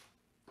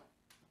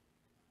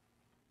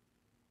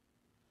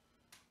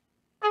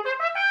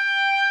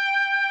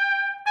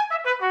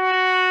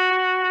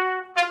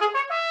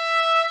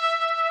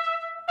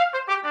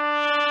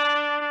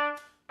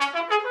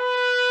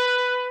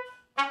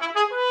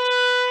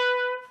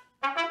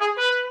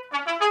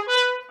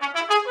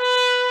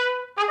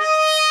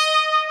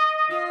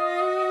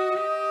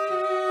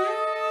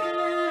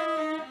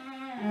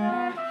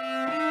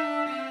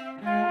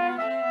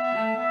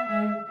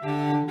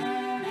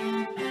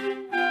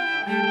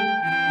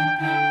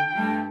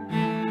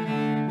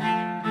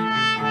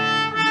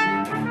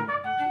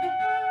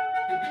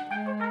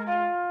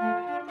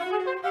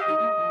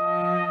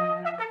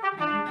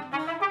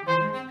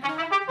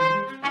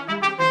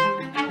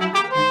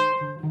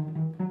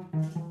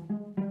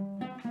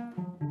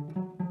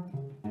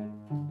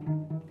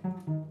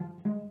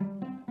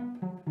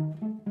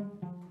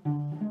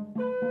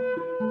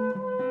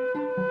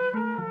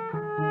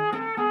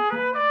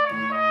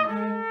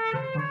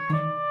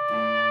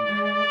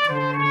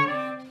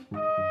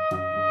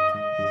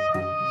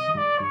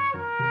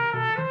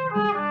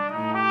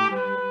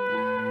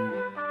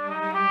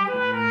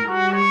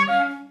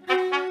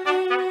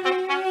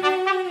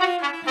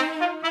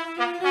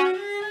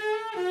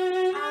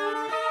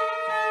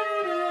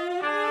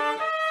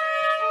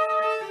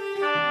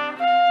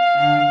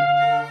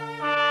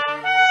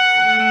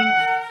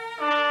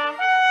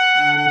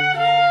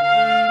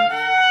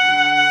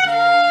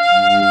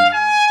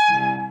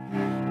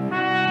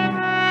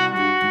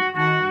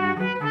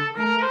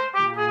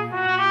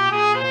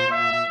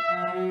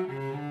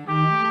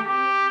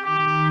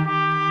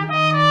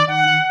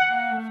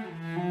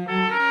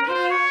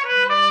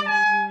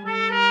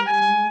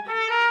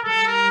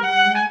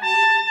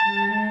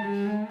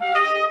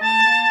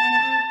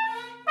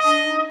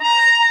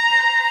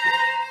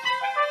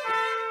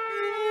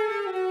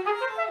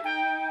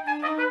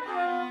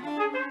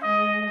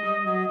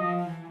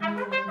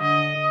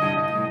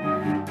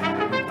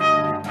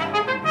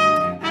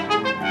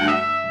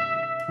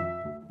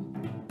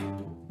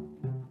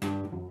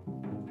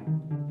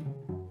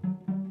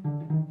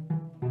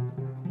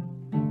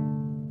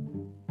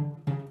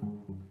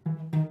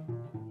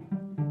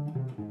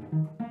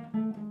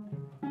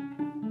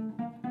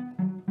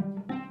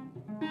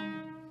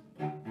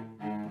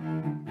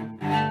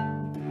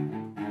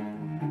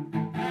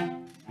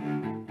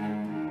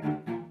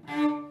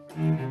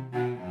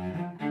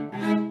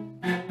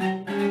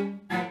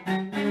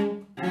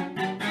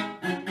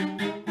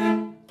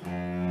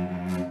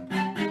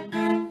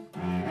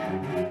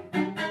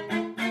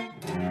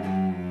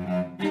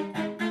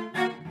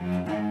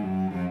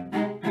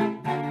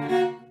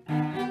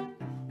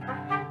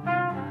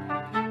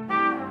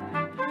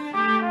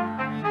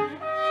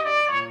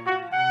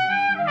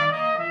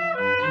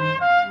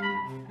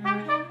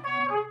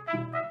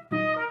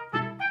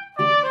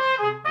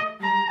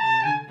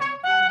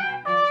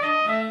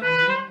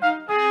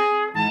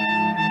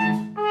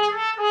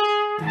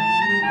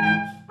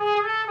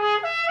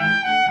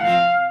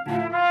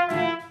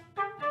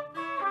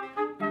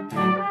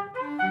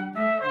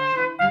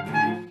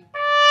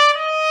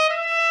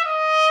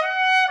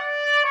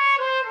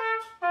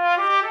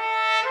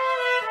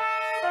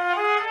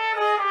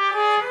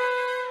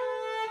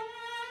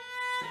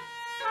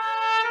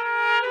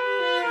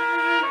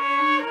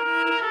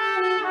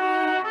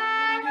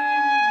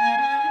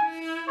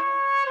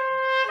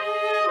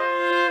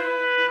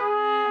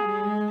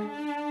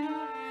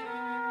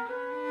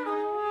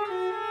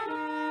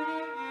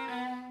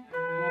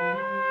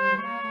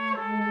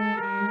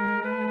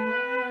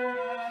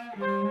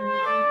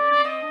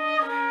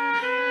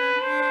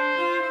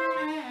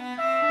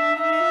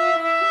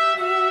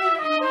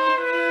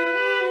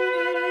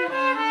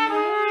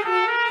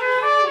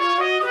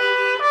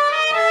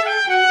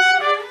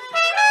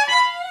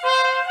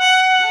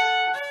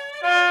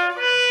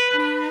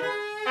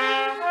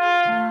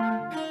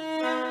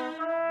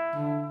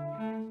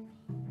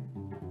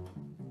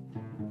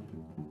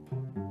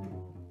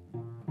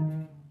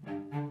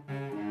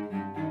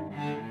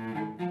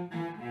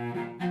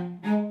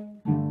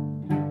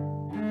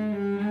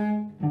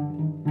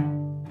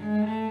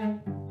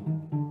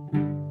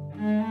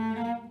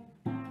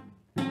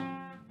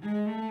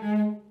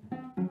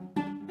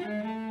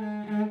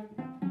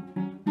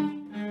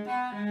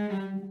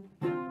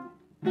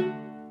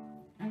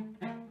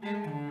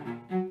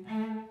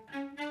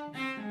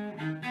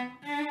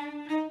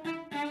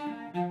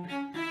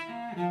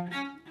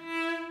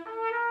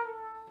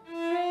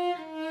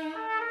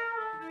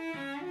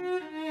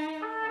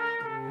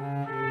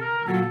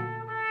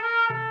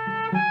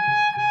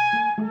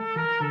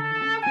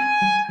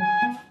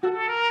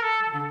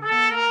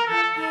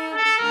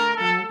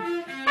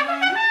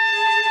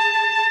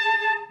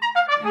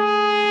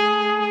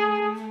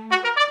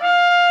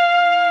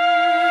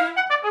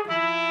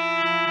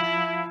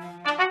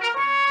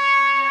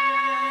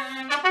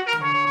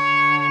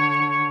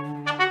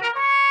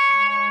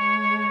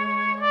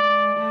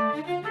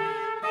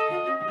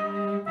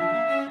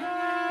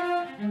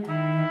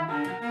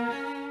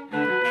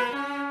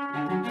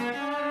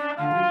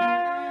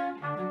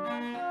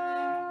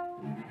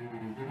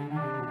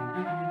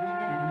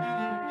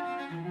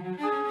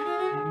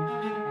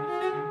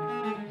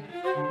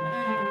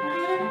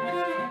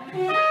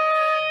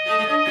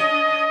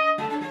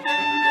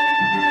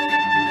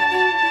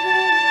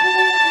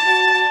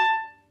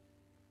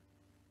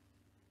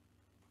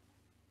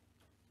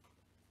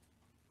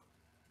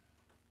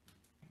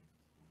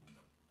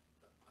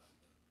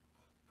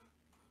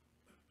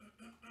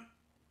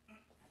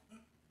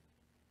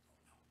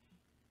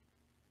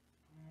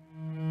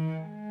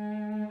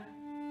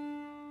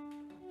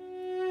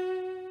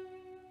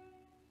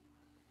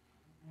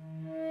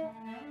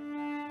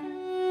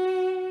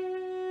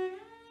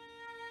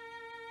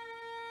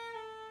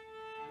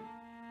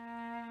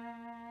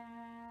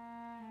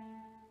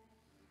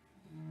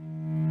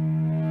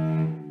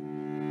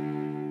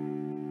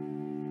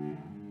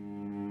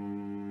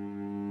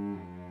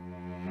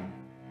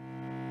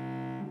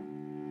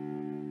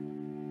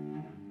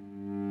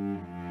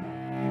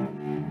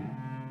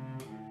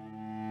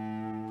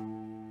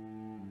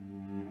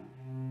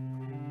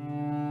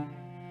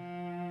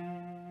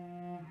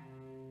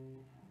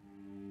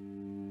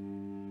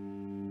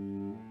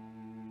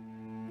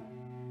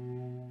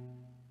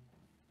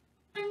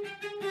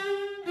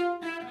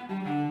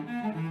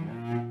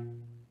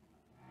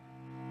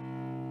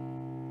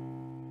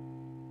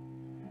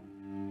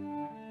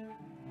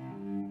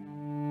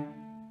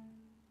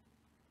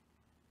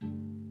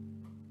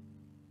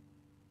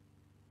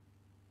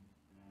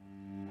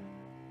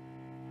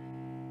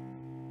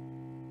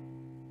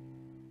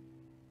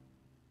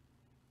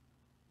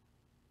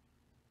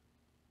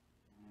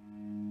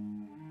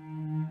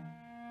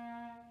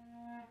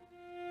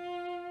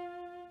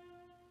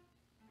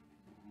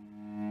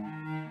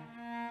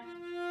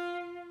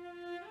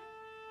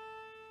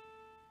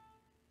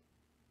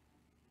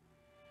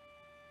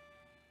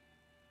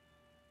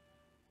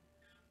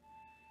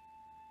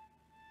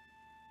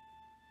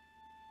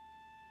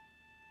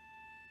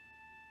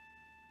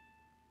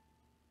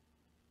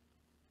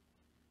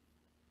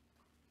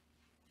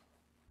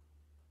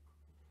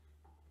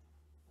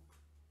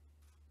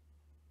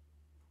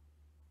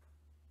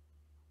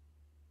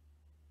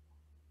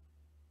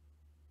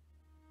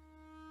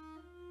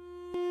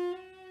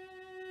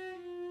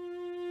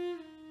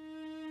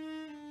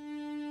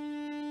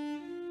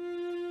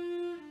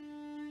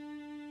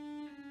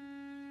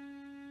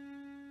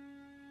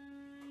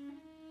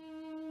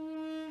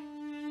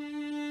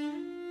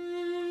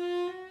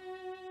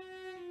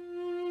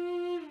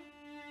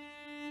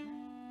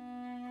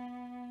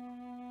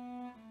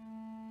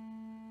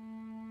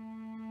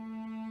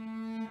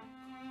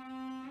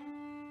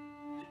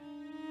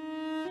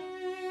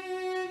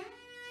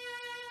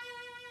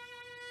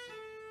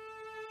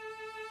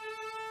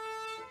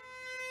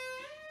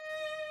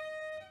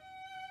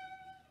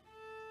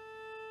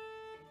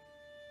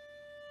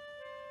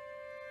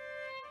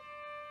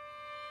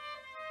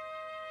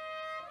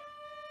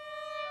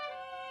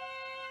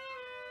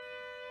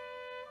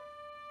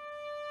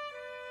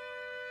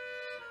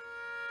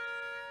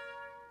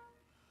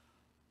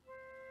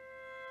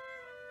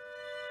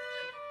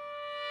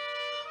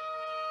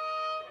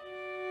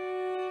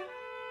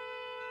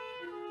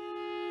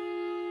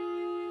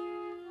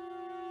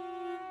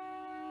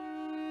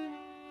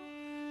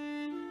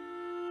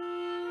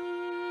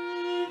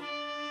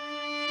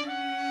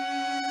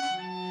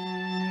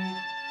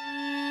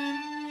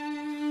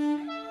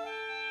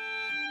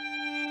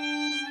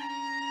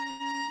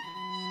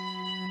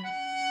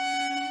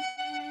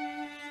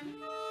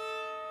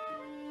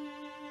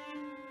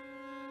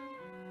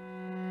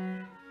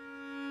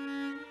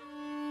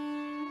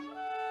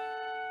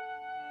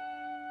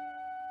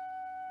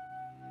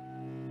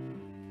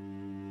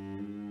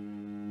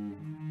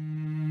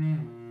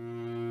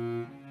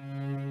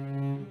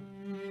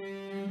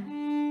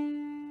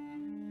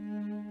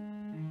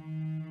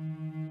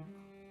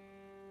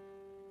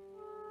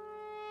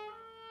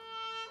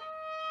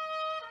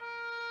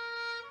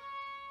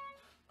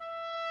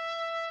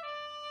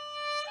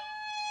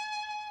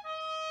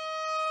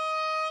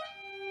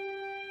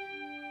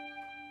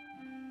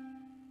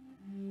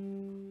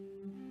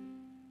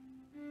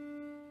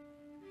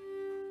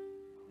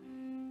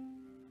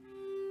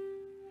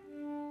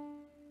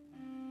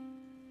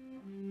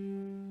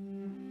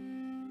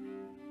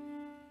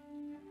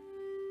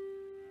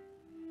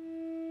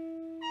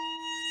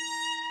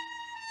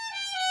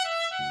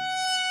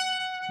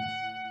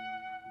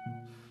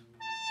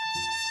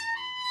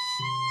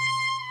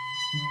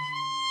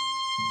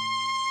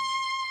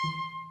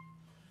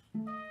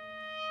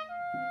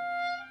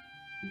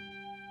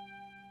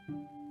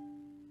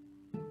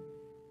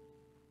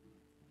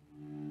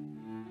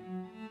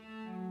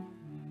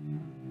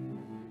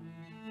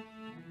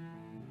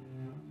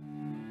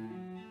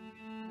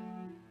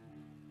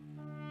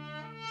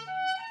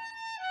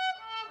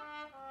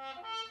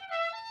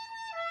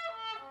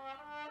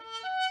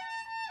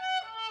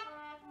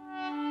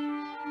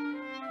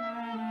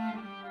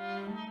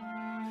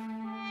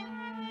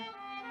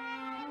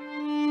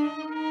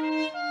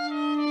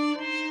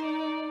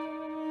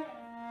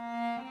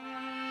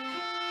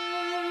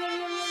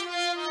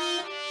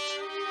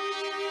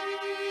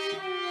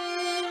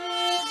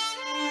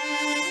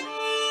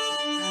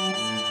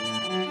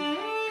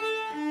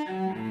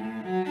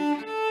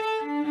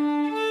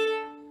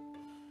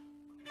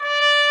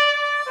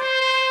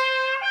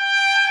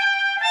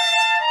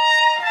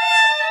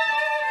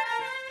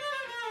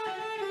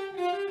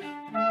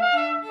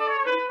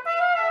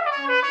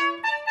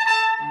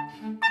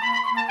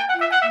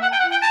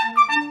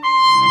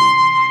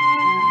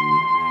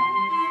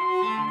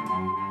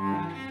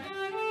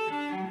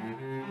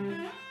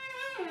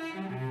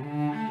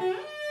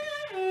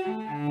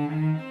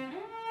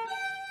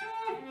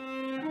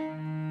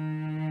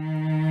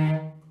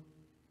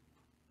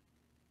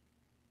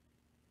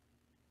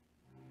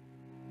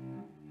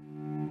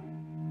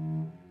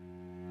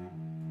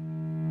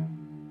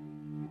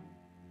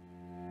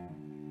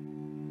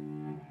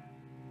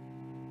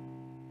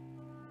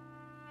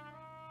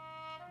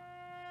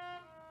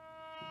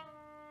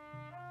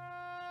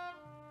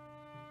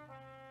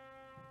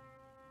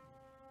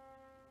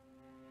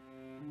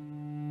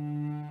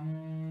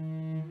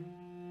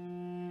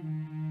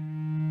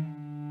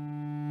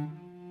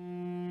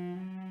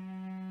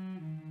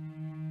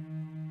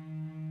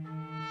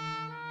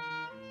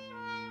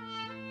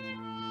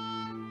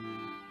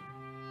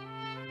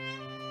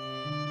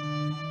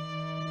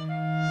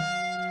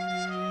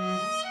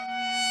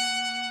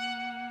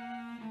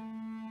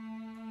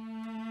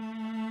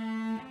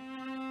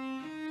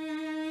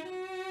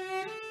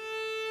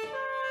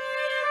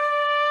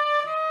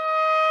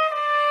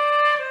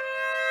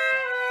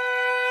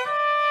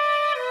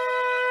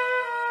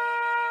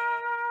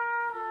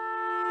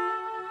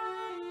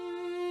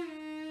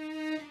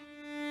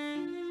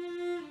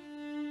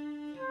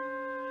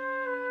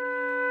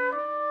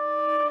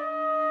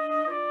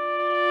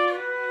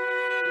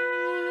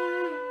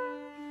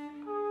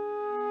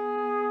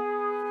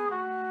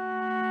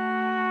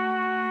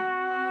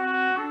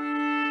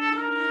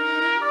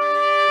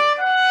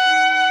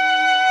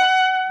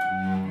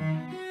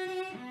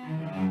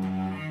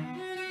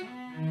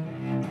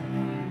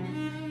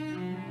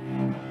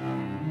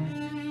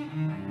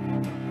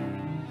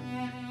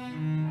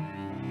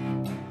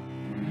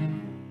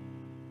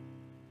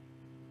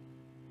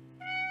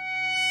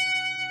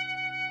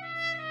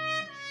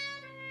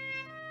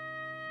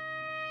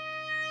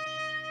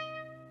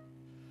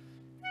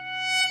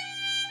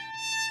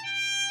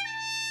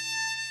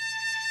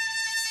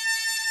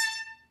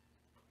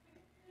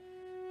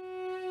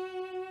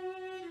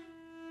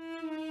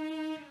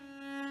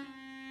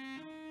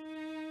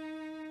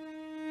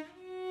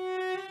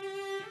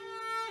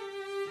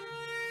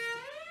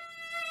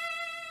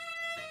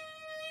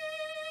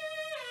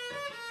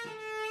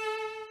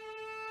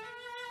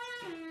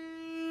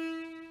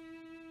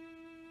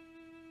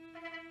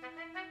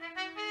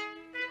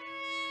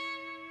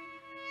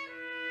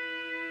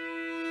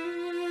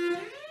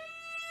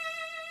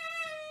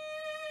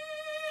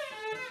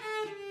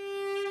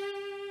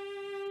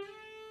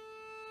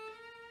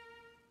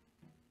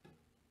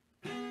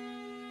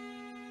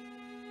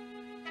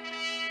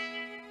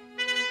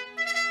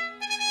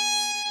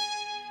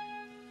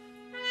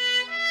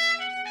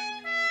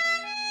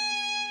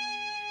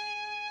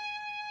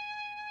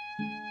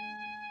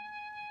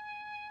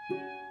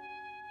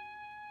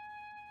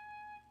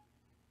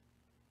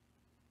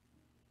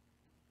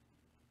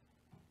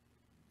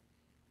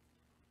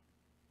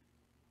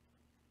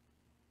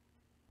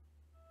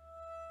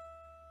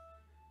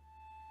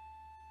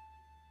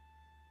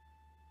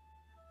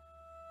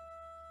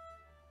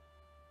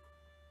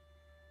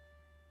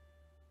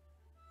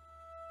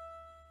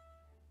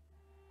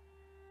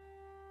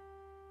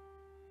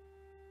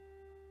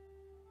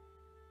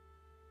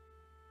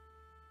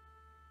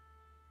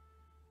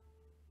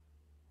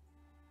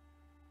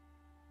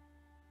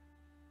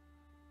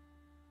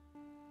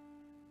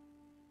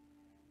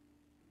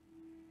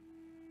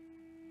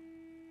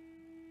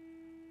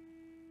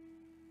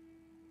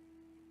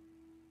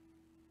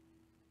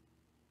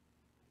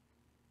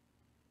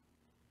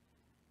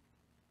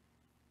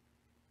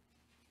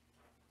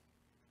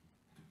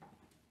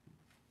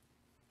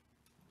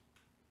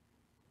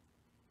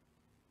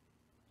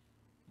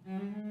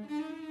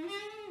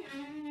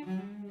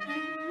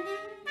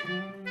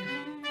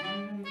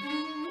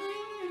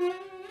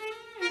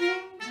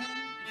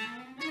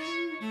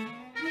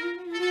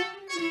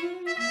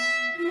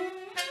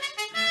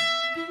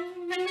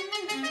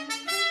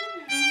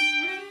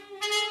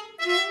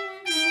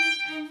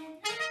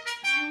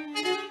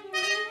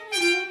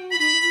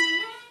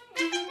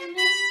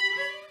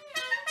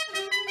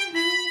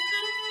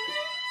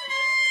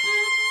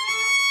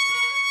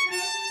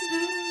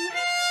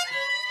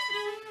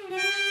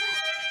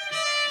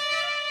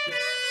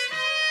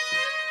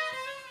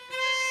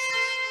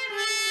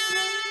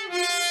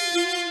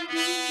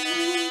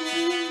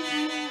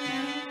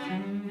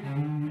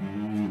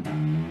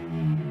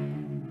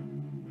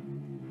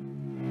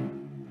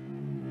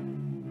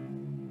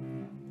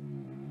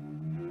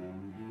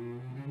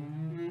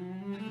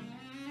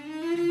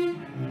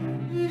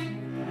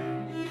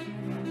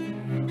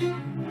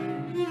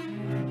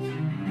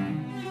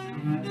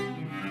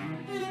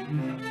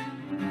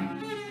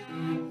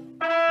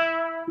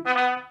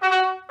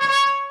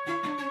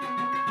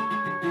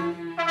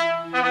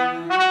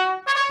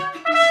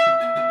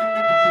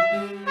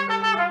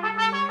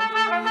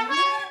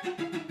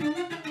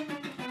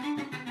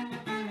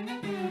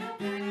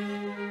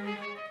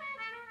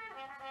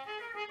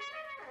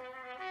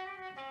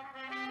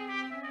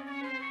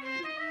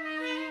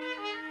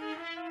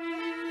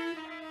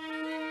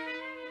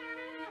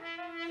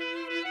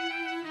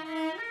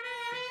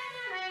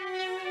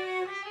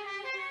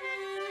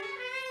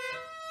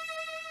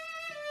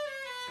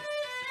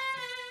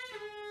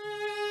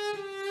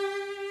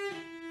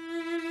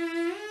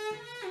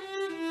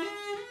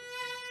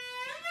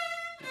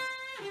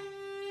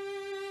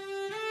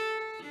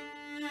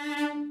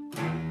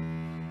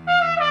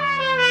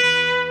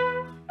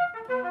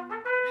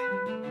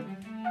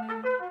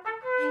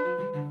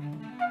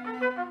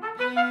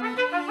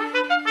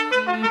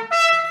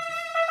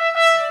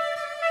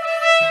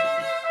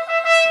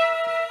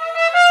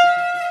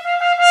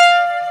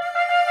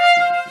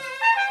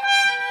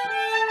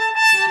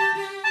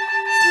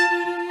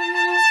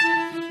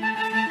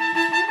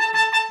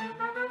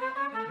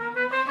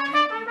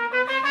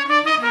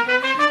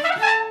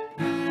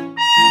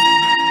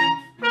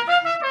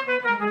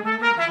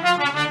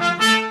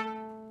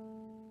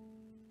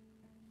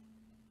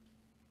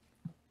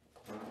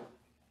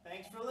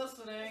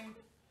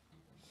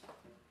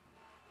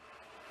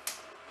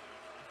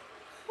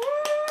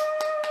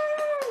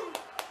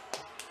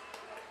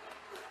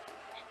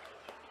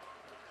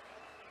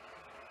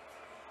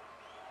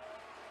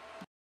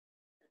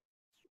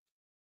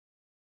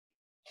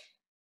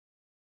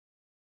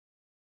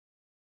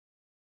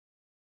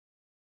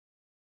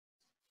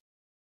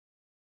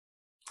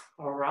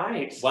 All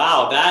right.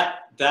 Wow,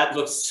 that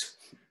looks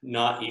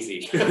not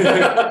easy.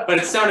 But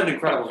it sounded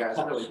incredible, guys.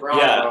 Really, bravo.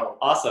 Yeah,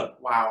 awesome.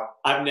 Wow.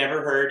 I've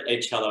never heard a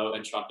cello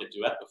and trumpet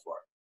duet before.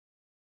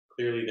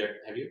 Clearly there,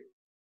 have you?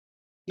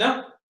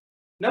 No,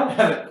 I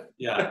haven't.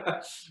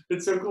 Yeah.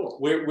 It's so cool.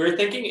 We're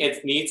thinking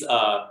it needs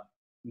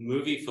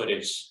movie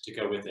footage to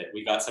go with it.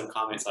 We got some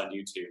comments on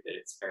YouTube that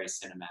it's very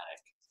cinematic.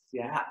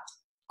 Yeah,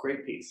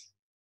 great piece.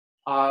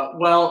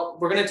 Well,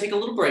 we're gonna take a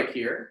little break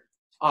here,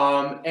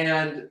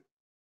 and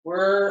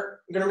we're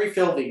gonna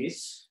refill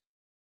these.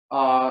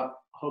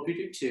 Hope you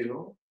do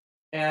too,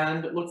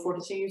 and look forward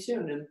to seeing you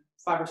soon in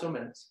 5 or so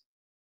minutes.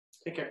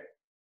 Take care.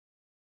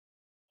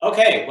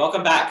 Okay,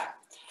 welcome back.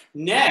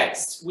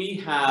 Next, we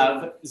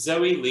have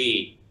Zoe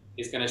Lee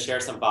is going to share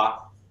some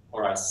Bach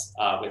for us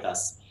with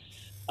us.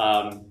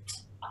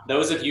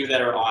 Those of you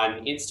that are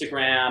on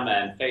Instagram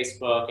and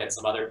Facebook and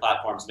some other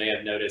platforms may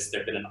have noticed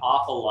there have been an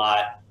awful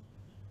lot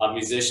of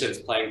musicians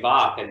playing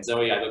Bach. And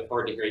Zoe, I look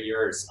forward to hearing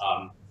yours.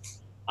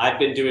 I've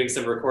been doing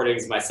some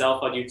recordings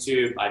myself on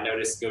YouTube. I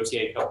noticed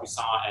Gautier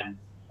Capuçon and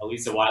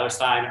Elisa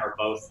Weilerstein are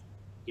both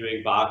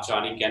doing Bach.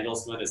 Johnny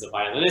Gendelsman is a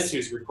violinist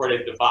who's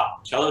recorded the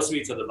Bach cello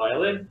suites on the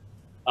violin.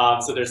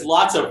 So there's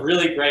lots of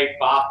really great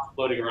Bach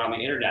floating around the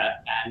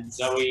internet, and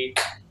Zoe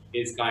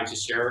is going to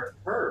share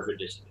her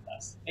rendition with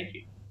us. Thank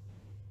you.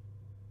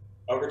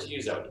 Over to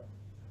you, Zoe.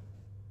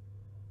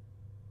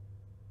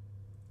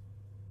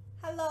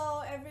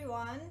 Hello,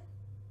 everyone.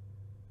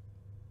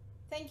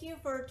 Thank you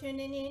for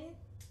tuning in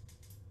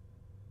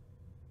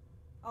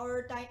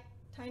our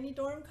Tiny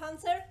Dorm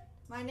concert.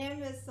 My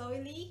name is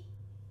Zoe Lee,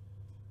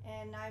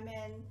 and I'm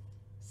a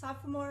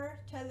sophomore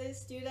cello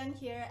student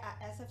here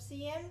at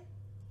SFCM.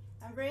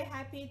 I'm very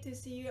happy to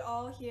see you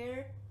all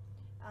here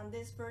on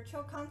this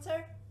virtual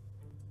concert,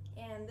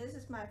 and this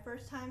is my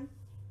first time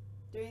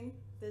doing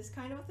this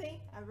kind of thing.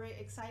 I'm very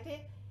excited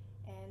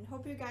and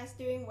hope you guys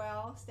doing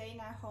well, staying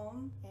at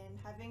home and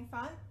having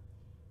fun.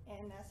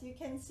 And as you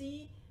can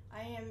see,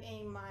 I am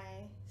in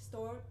my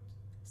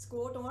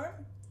school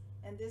dorm,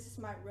 and this is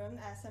my room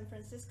at San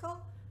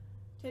Francisco.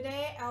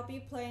 Today I'll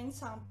be playing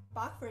some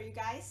Bach for you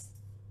guys,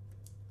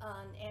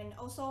 and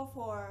also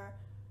for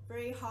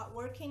very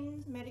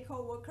hardworking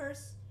medical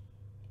workers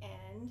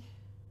and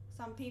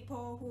some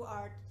people who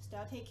are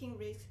still taking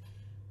risks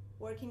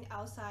working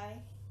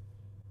outside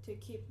to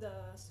keep the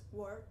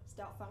work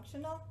still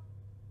functional.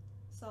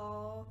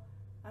 So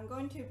I'm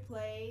going to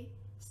play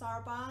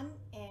Sarabande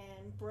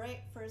and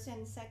break first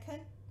and second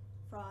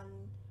from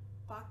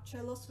Bach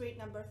Cello Suite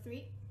number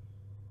 3.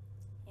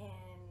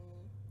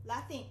 And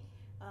last thing,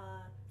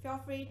 feel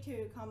free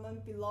to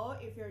comment below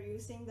if you're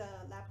using the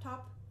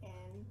laptop,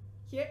 and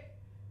here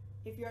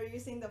if you're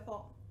using the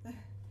phone.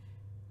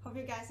 Hope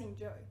you guys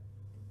enjoy.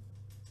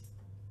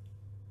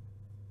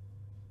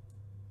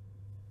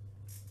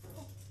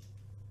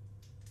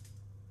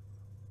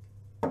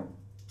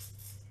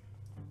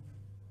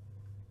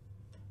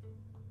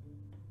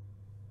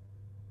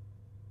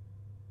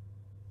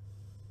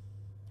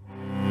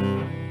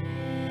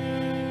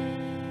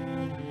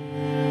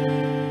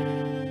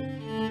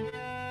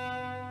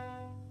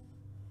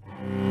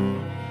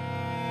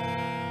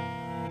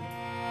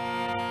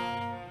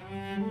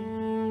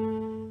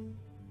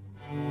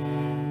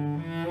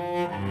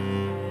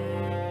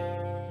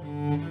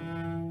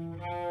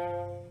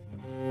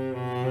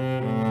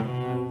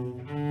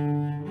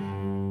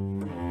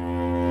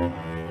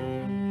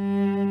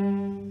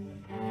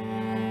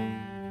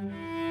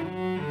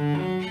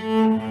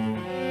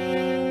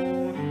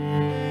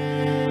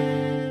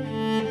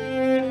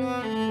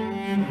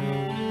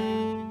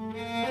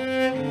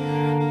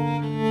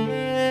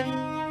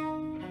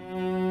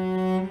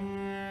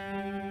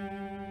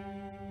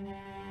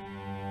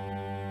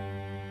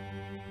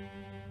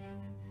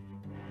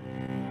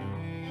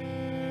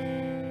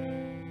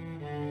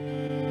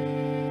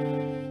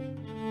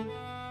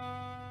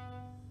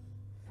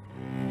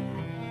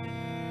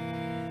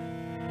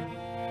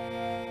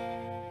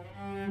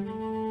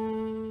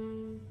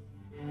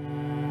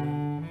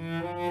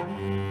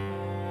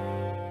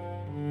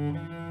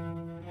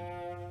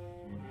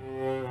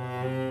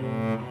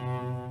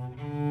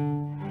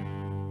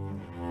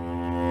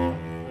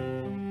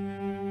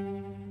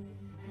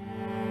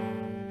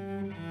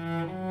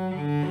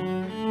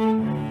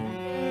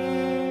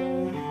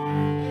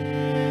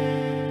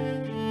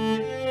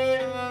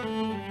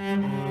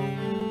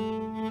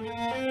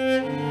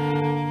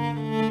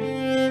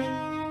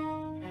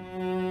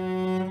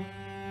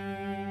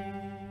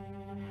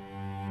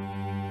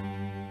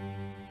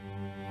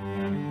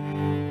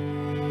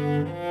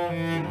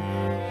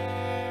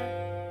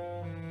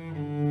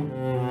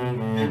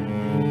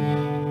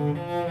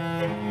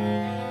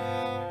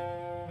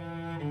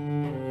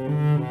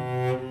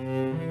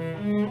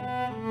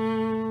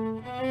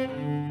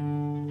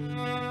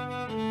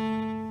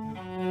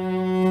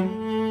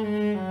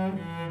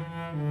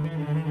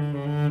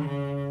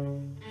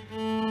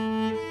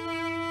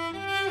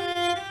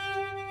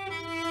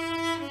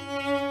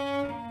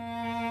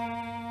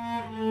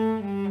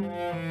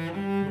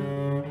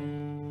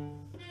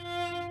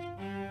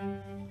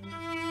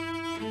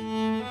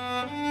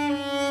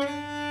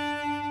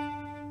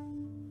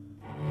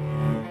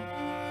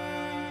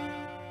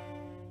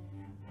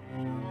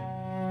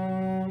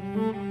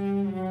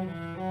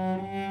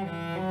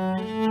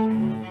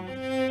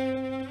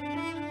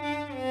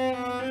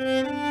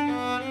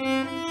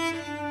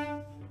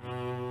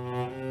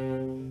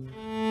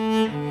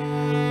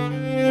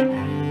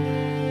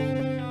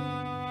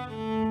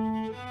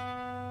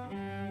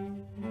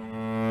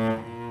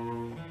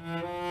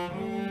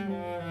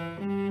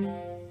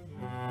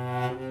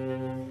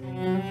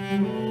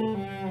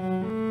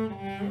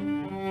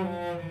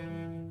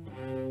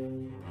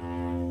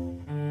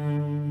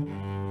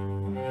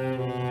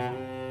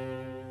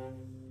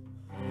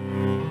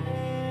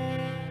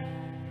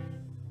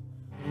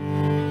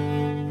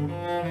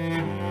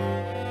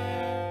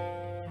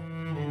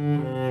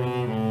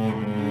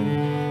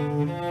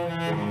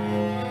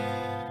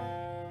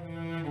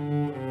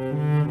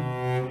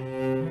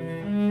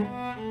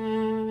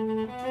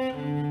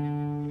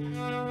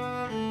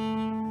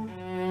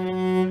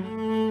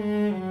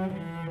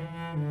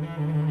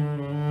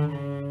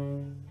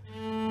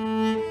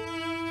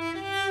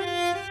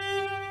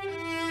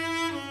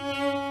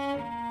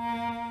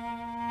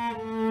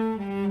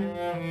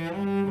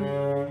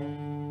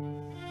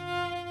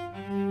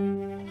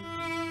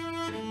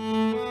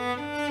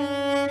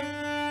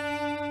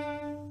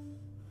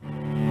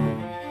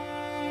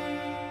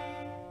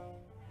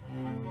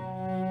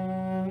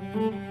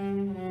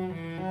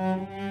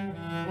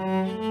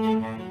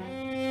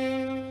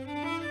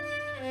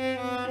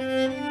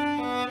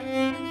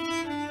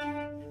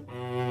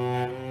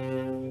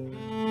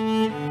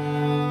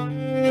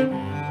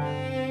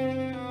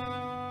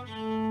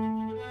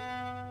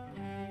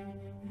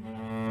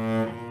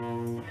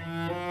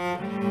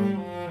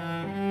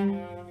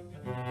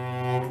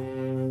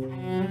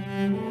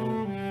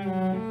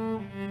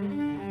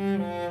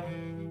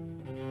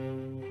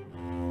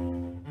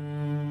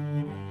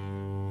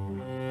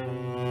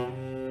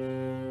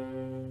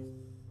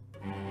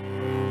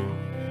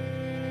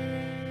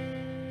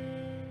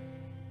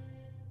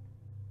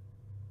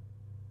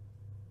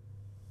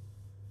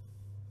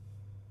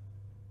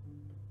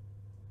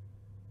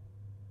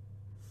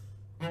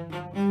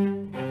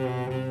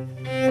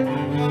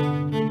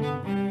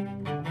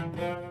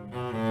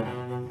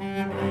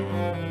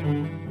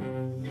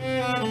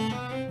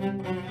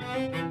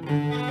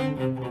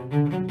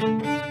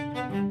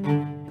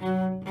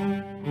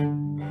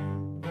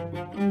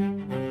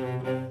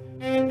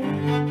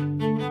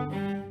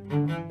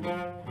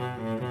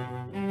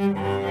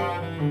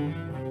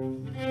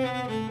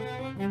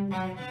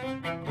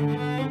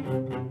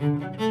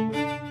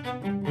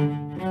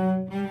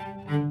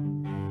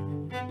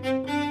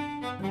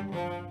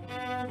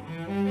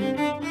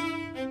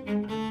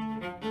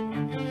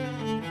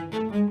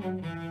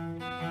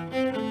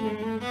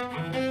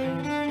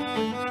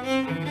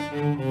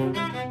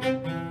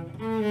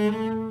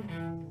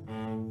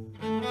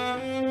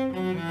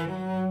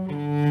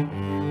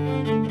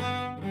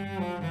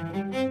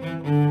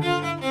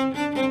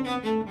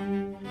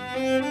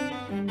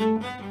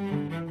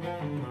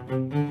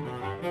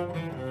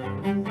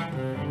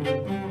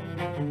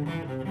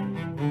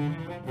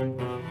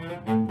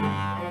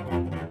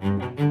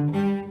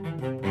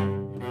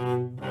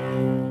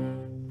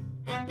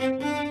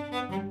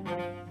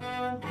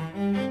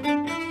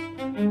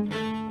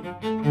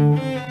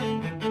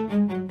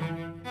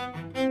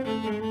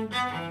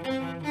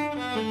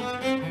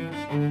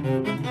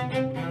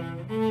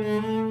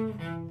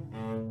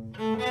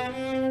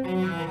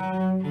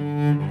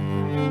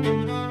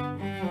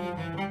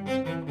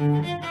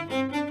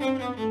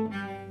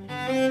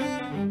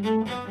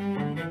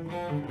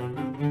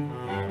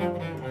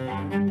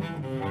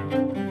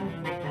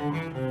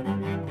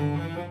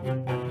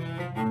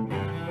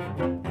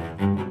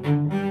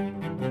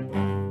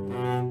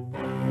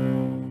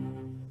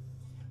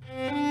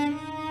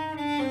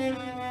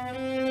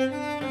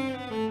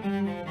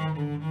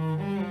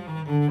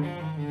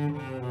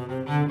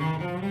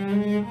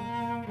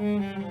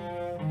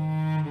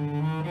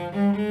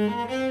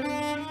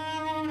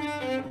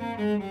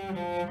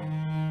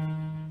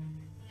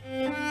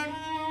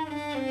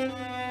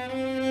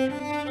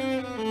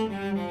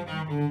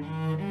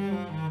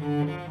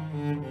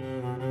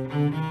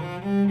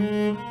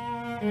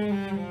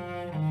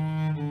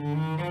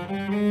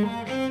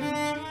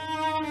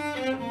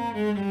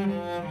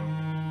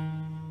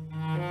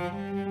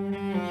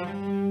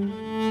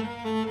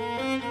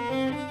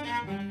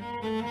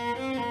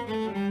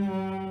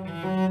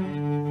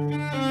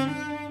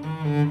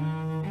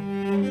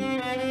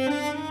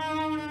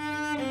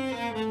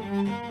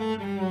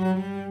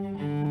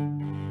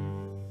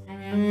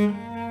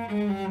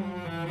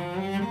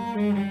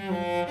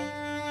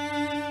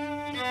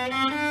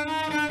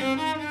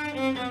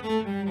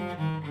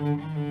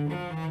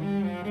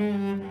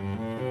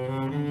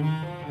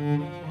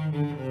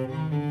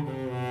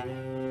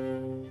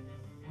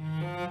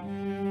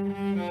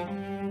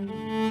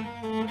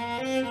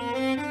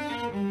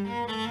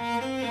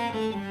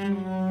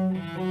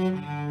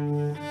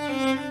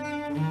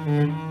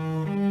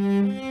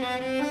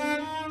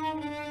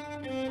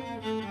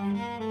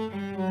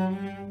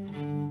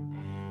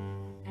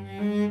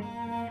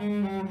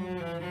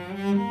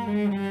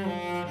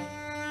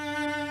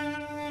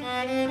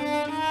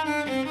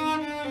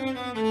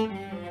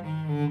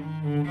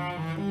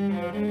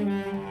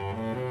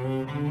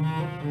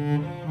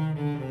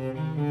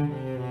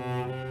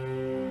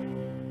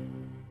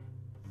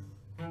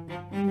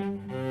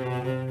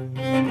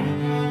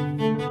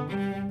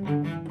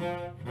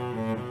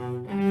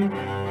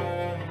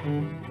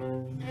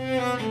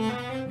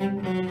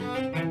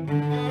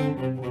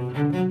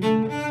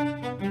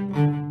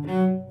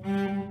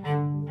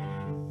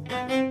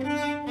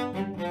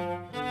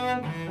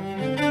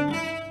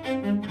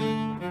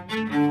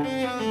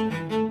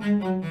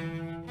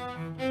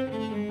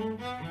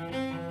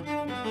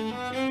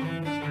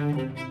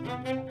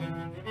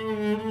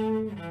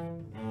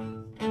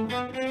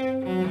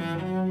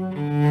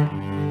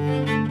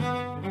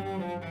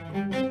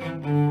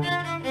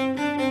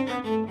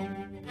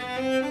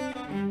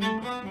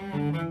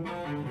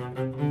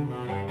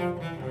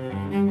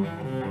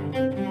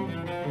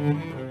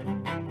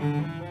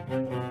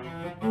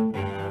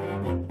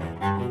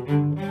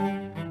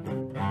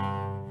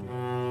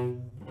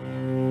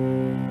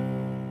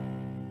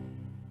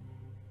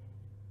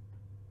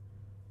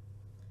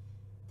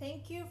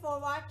 Thank you for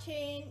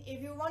watching.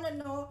 If you want to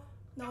know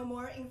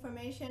more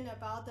information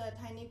about the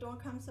Tiny Dorm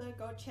Concert,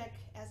 go check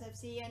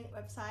SFCM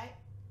website.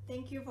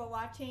 Thank you for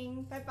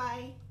watching. Bye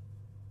bye.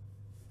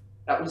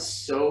 That was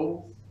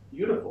so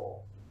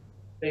beautiful.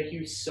 Thank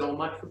you so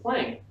much for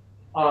playing.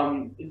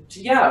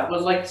 Yeah,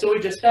 well, like Zoe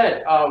just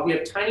said, we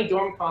have Tiny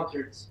Dorm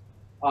concerts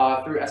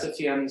through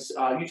SFCM's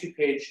YouTube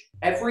page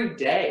every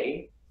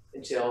day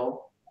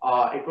until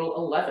April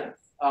 11th.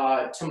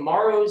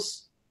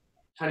 Tomorrow's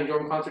Tiny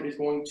Dorm concert is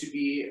going to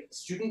be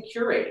student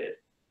curated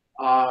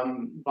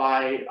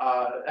by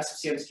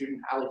SFCM student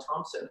Allie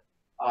Thompson.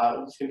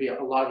 There's going to be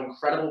a lot of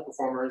incredible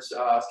performers,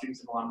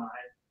 students and alumni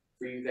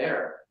for you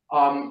there.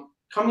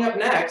 Coming up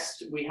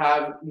next, we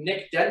have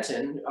Nick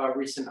Denton, a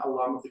recent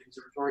alum of the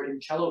Conservatory in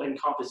cello and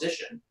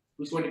composition,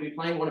 who's going to be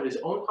playing one of his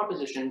own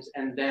compositions,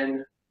 and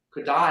then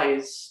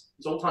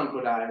Zoltan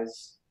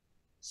Kodai's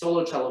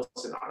solo cello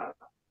sonata,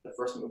 the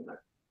first movement.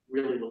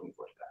 Really looking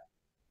forward to that.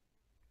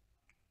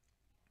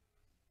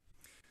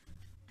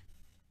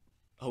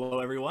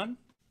 Hello, everyone.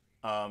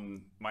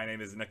 My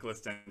name is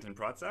Nicholas Denton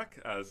Protzak,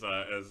 as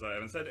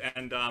Evan said,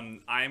 and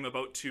I'm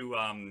about to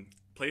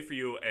play for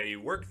you a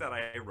work that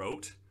I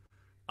wrote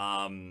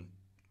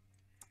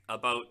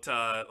about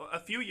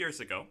a few years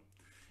ago,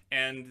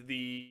 and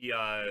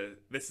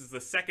this is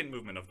the second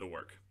movement of the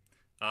work.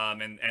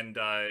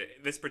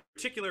 This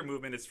particular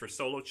movement is for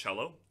solo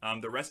cello.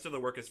 The rest of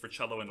the work is for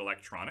cello and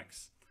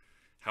electronics.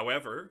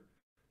 However,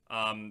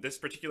 this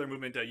particular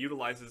movement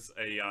utilizes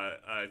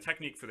a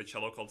technique for the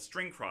cello called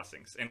string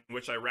crossings, in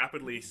which I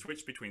rapidly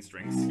switch between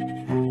strings,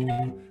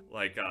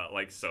 like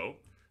so,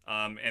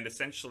 and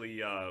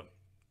essentially,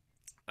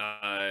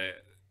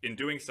 in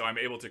doing so, I'm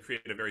able to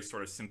create a very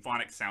sort of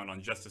symphonic sound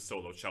on just a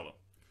solo cello.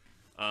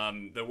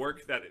 The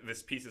work that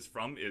this piece is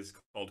from is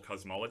called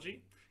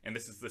Cosmology, and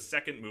this is the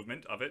second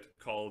movement of it,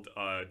 called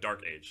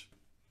Dark Age.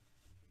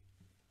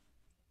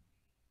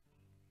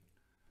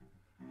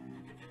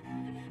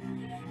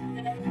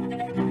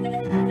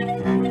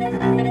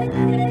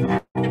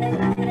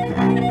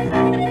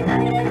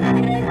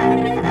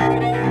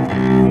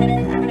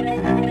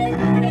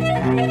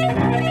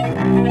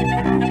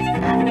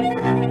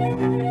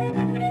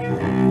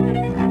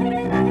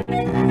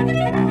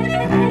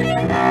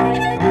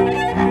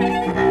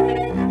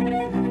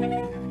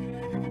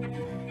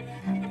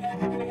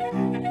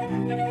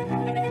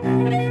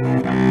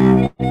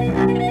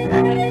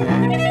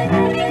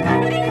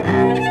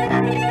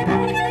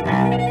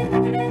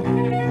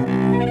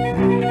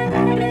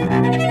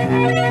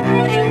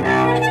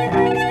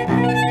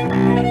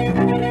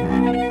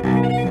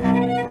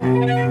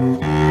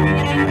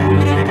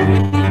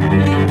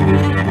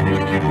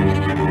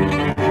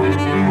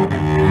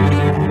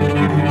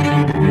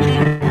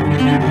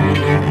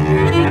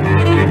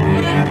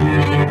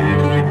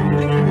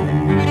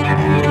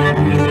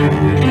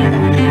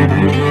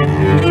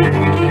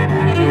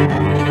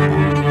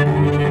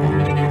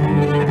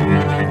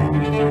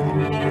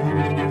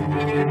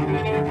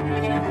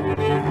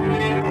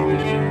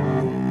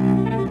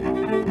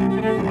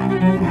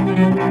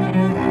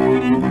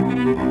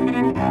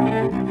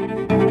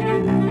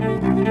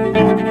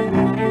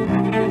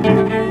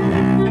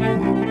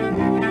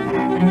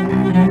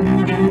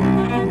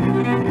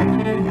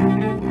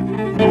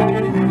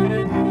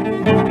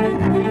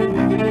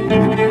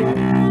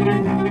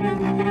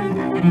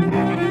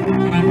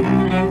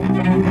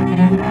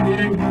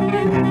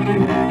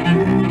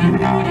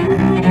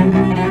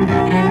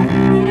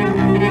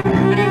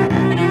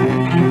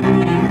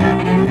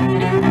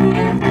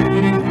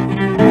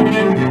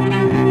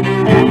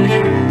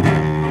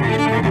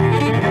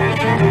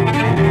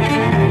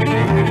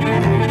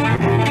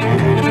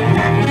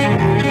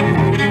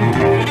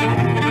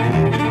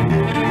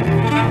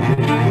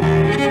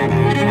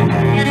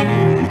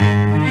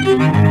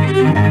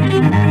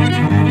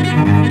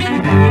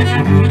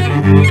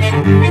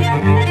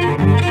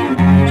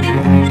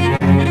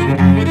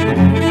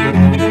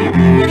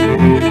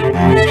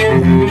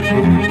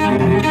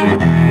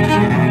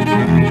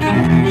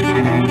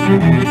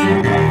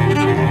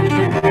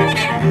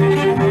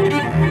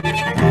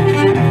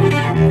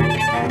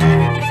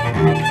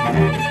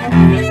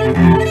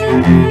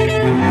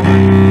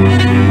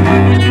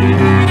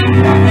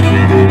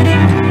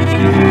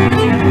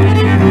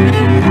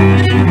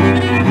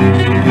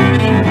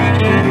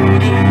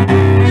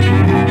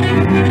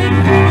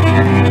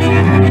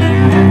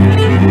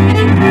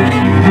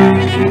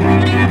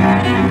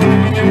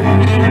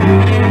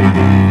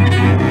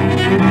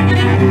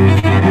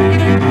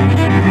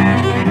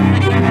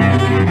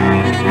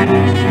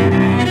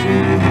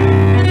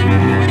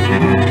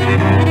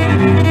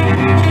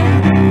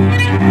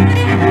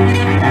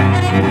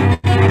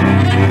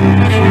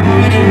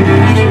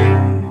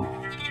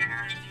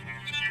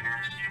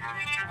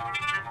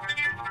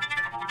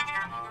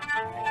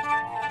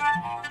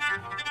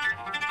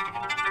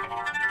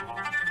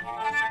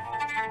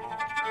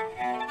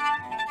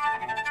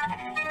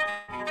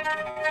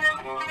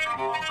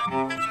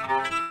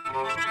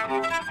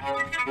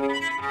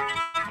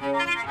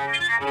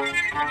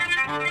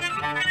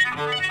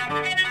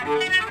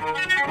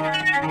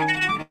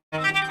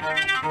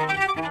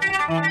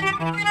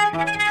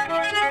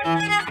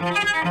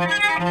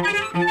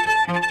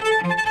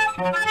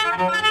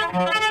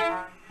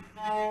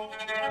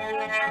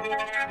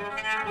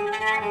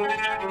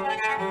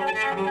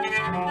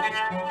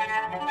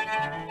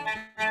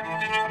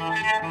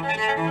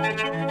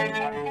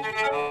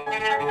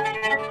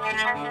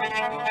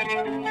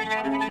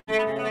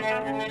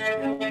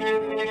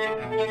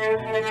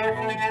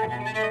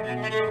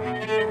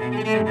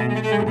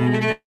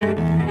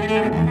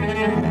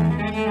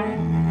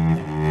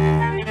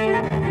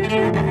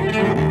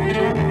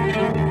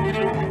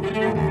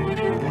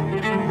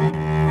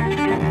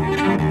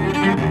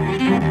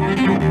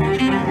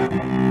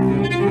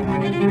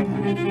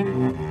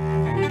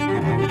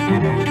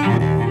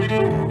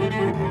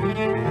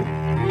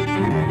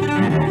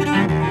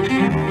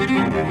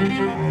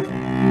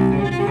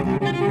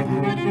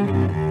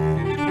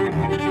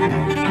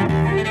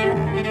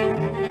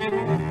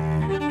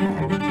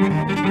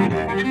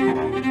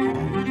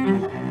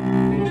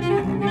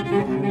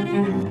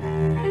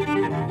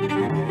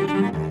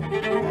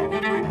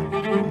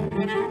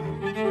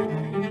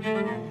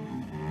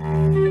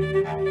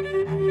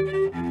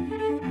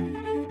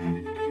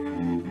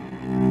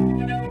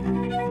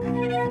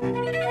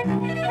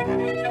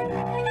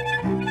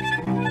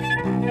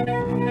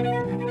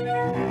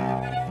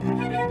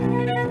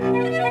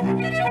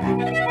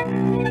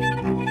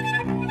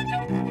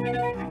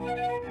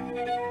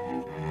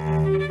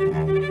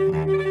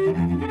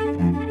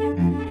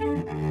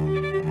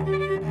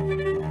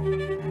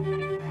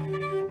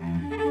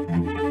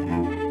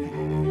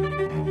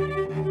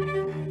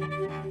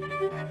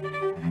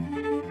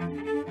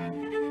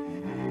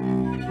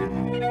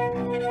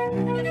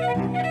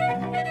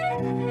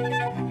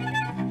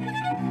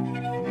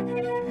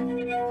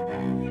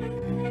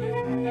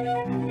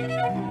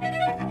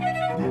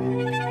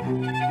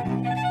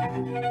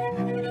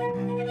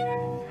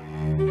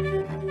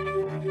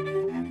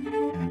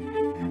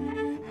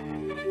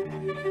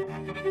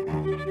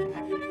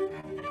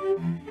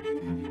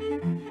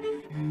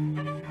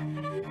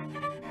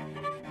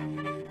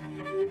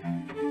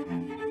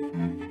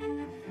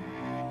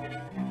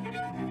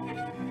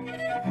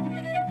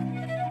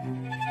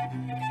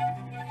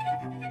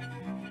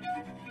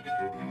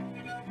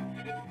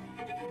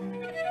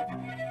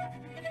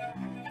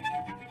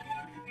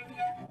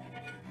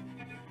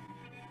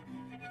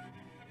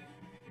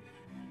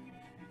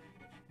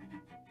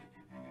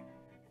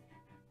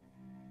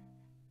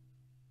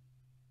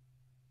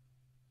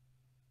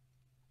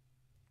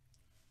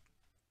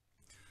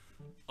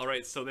 All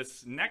right, so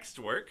this next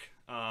work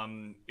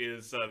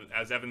is,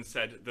 as Evan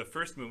said, the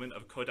first movement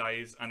of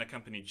Kodai's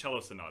unaccompanied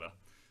cello sonata.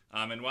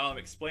 And while I'm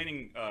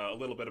explaining a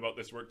little bit about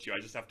this work to you, I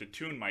just have to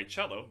tune my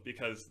cello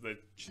because the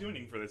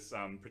tuning for this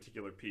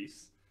particular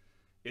piece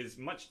is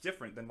much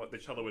different than what the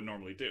cello would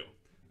normally do.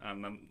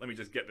 Let me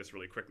just get this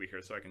really quickly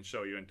here so I can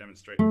show you and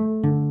demonstrate.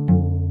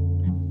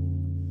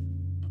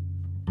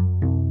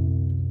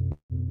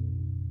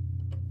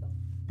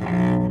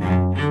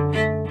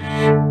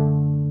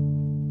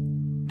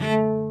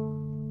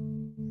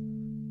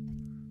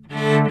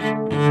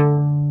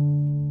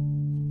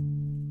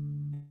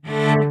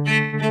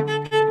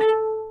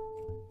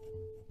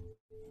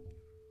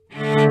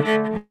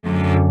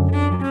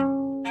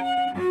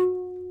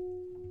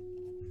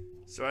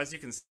 So as you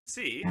can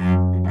see,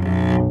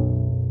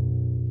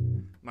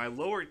 my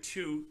lower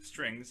two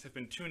strings have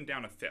been tuned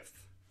down a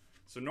fifth.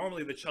 So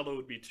normally the cello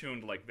would be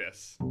tuned like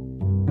this.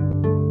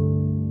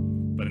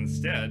 But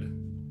instead,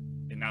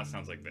 it now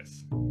sounds like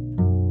this.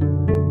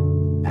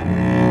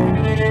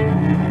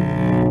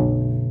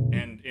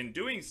 And in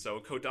doing so,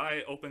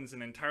 Kodai opens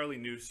an entirely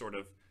new sort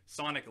of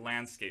sonic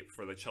landscape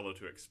for the cello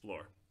to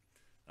explore.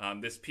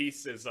 This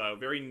piece is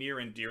very near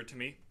and dear to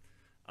me.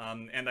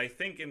 And I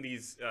think in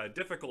these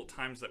difficult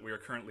times that we are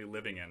currently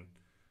living in,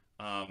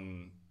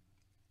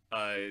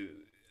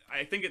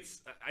 I think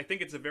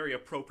it's a very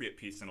appropriate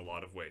piece in a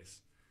lot of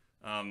ways.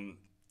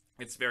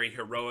 It's very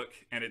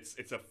heroic, and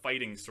it's a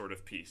fighting sort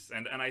of piece.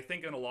 And I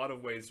think in a lot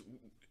of ways,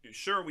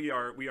 sure, we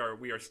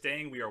are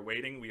staying, we are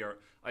waiting, we are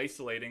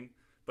isolating,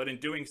 but in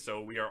doing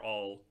so, we are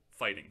all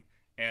fighting.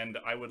 And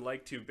I would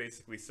like to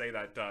basically say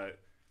that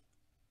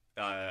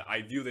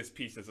I view this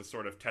piece as a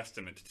sort of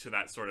testament to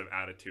that sort of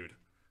attitude,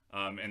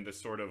 and the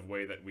sort of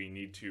way that we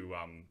need to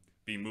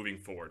be moving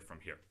forward from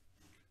here.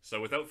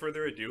 So without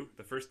further ado,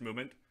 the first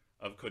movement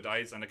of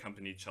Kodai's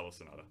Unaccompanied Cello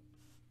Sonata.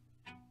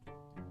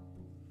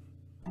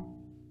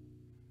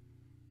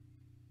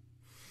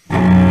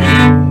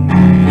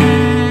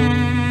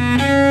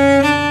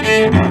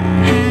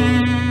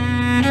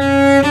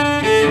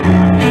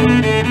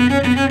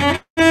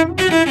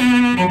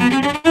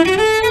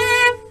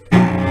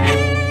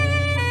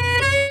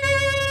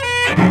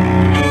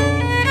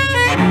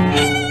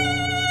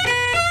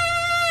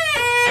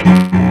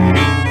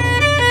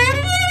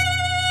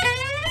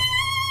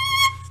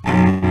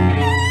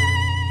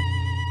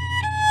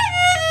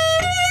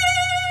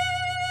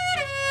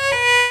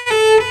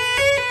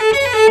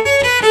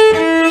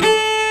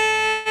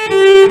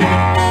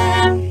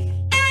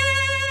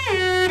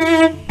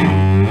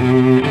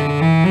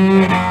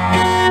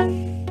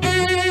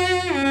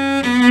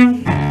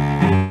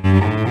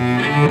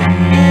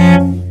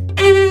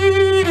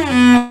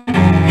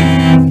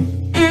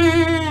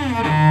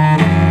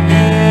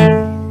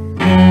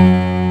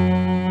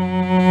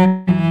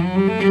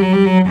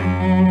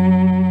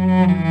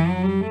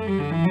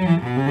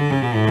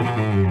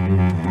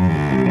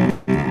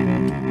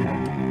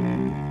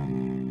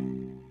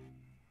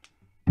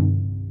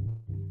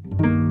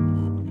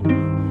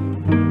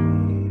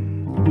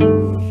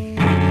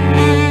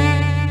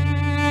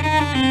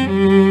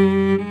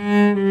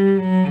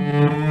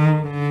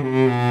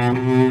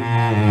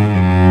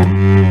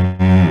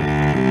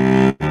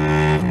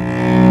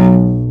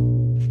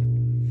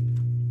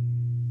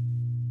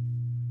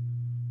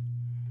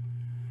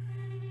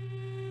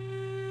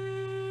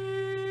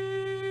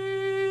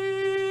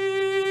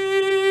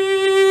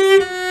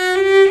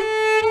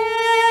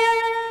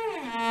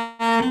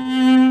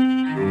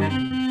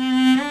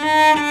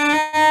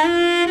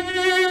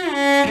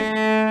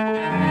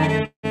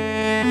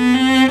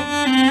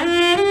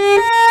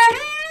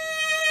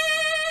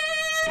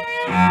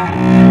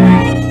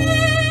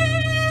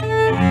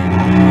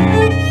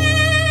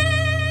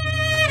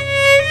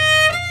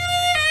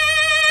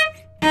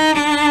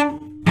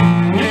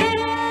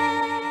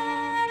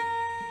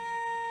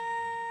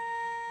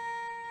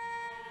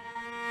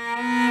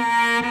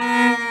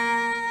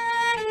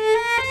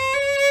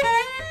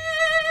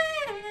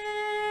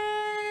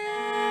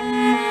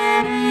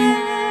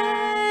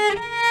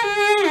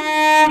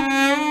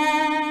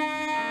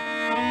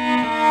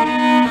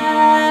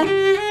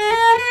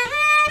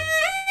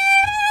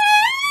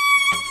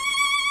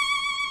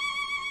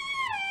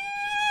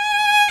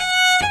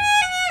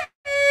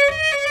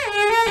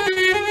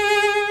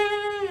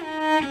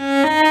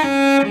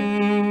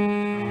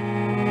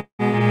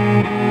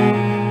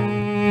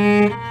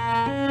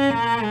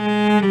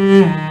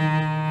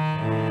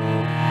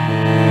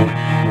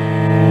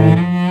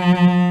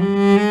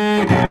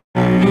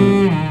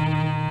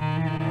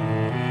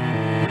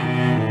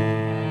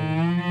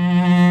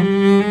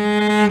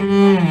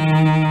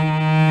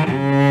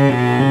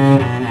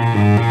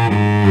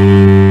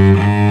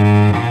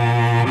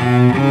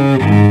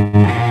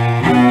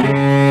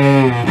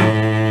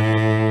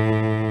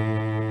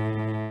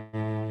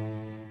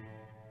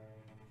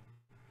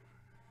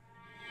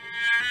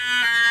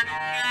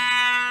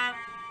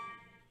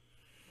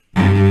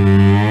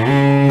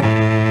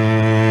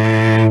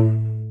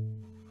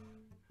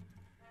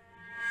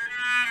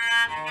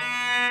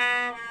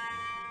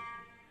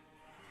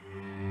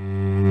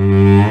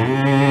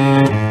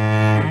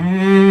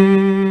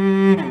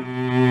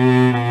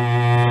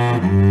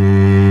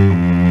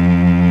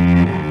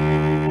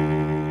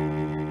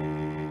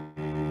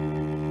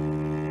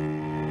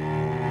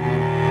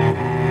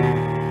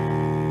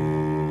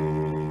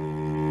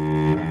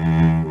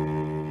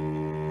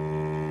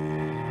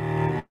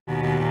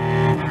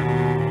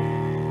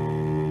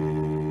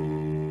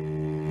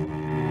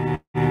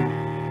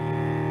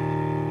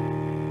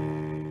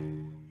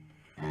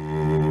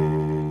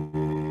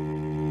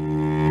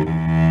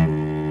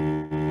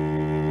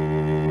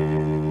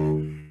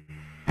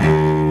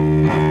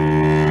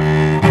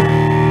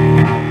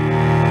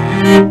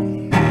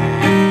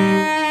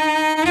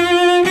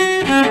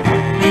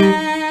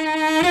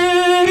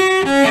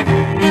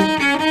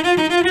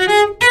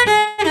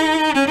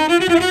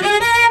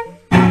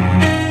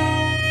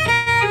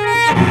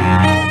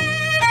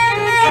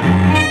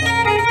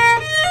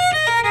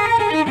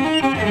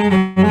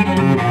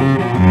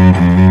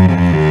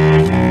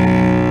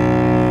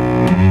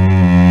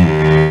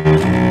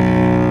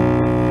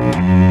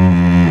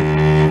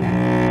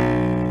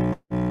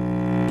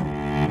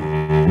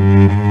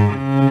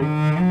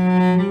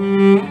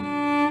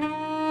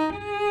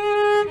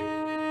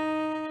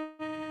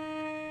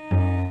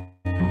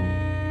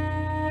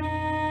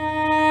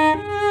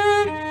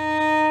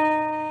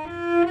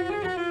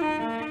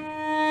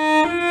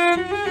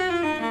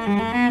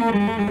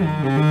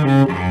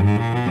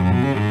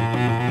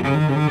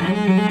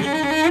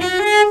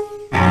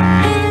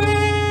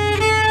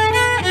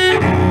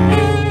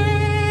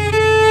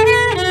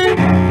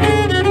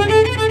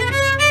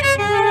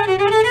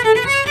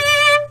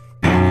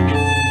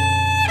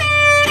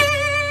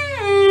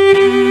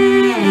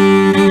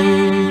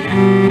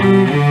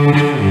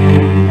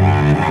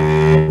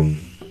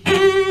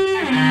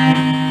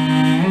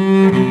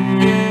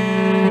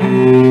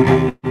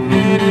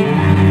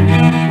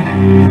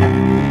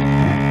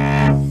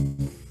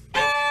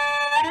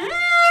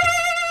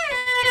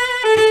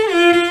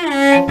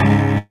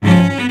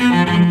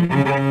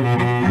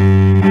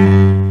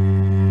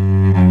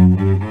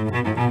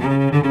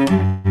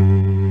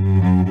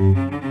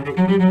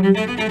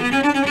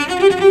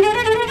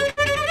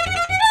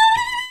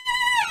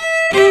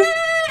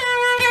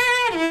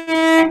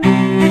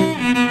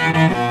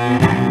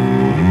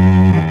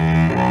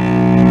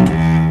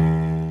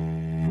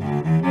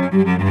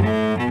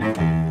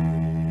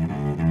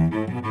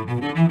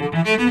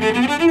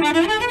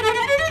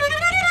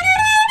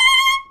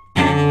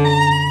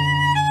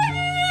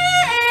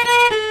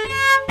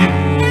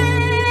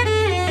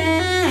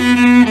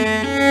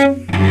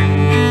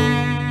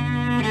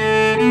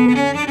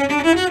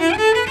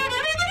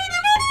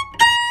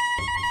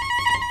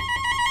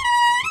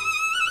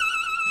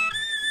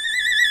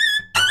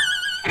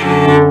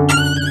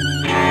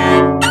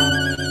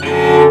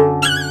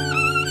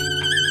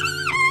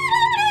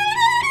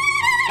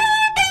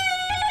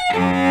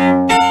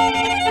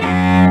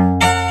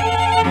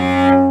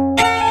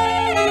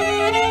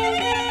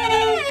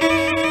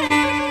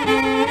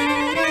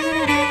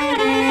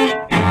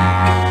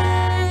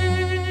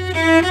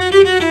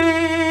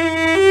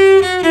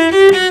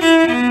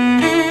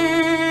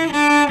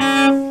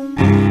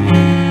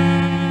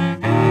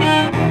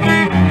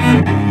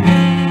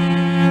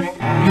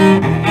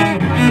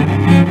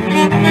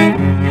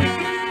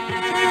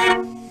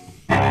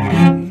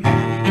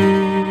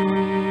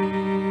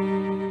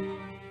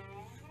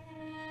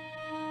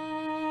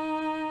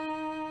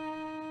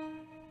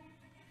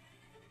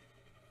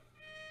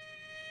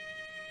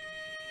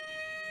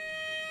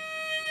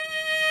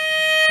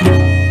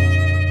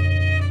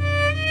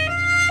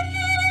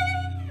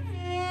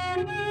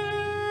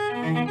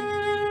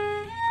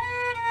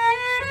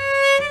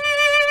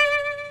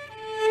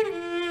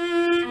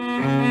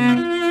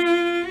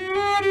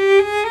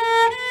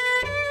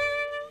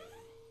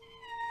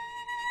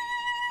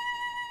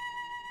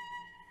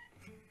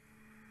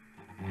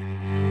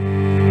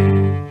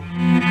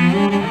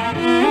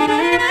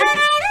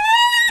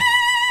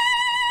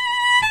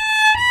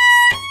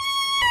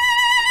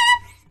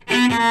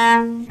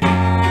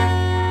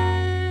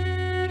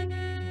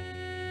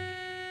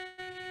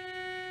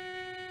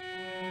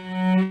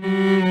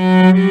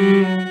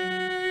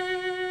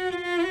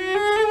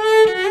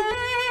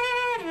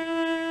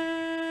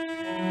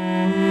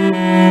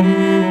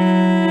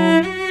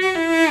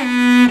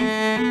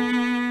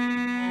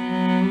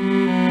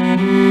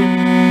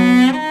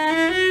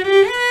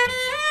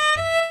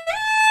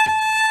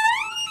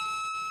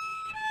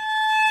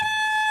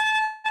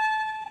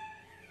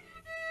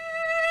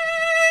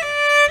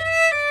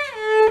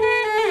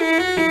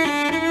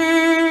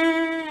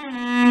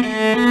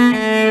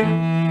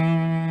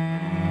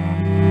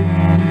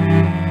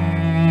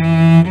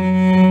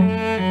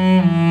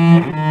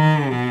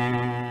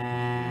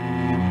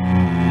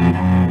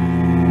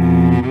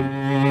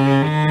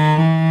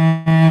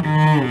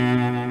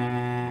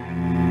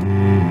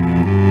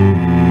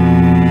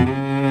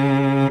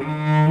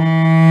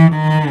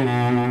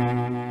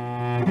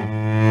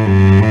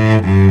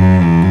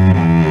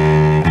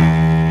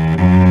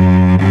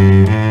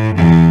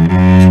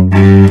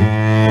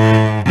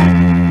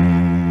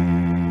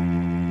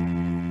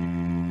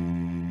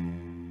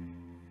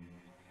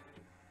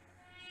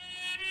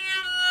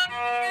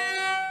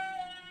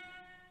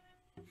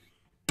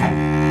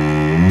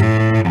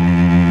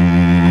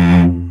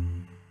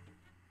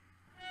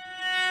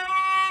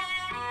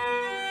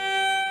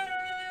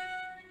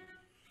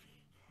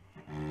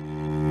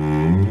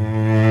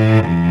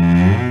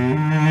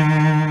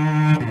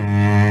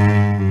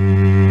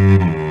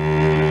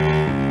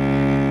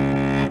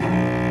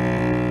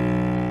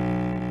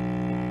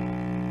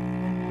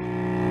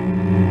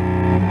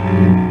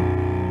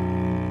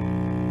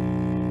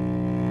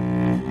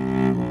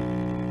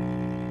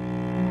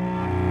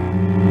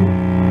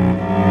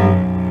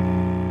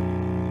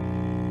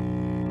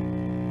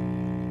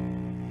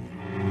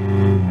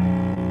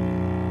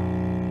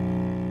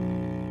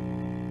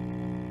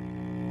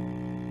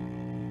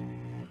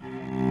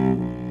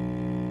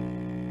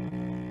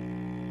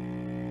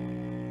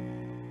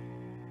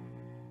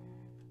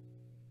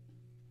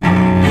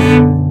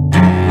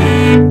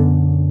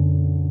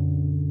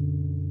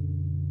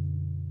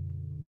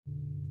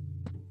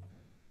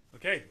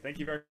 Okay, thank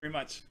you very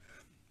much.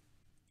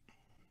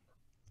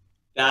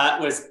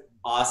 That was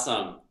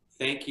awesome.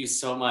 Thank you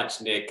so much,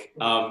 Nick.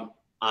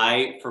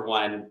 I, for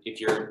one, if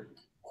you're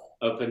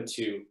open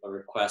to a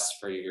request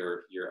for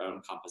your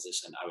own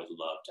composition, I would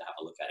love to have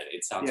a look at it.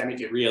 It sounds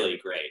really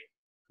great.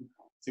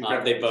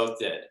 They both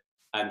did.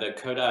 And the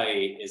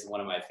Kodai is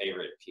one of my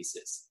favorite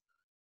pieces.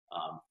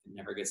 It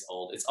never gets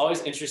old. It's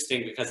always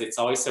interesting because it's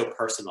always so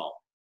personal.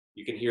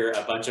 You can hear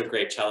a bunch of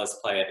great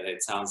cellists play it and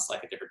it sounds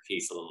like a different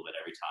piece a little bit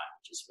every time,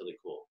 which is really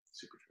cool.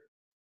 Super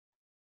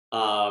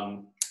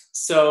true.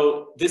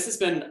 So this has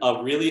been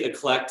a really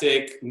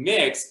eclectic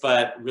mix,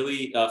 but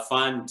really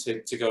fun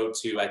to go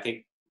to, I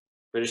think,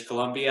 British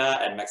Columbia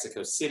and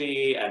Mexico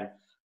City, and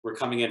we're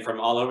coming in from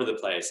all over the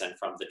place, and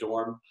from the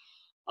dorm,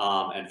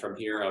 and from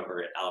here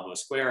over at Alamo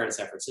Square in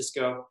San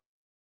Francisco.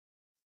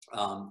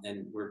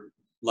 And we're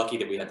lucky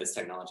that we have this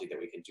technology that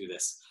we can do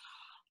this.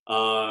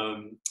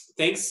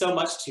 Thanks so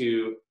much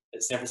to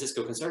San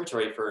Francisco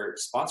Conservatory for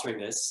sponsoring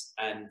this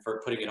and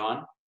for putting it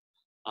on.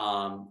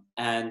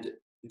 And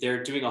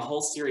they're doing a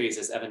whole series,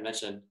 as Evan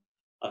mentioned,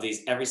 of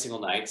these every single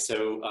night.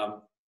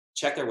 So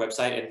check their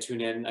website and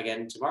tune in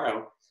again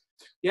tomorrow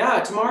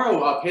Yeah,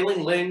 tomorrow,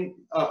 Pei-Ling Lin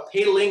of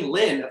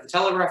the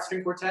Telegraph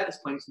String Quartet is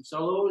playing some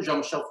solo.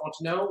 Jean-Michel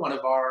Fontenot, one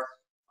of our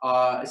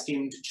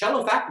esteemed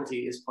cello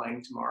faculty, is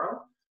playing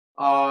tomorrow.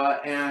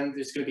 And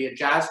there's going to be a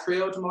jazz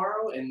trio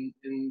tomorrow in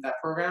that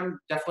program.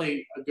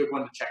 Definitely a good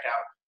one to check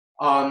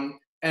out.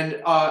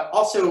 And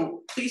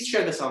also, please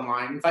share this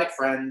online. Invite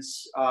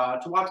friends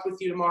to watch with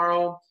you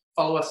tomorrow.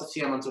 Follow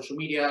SFCM on social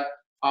media.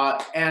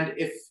 And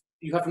if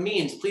you have the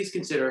means, please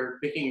consider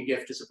making a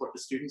gift to support the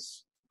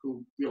students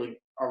who really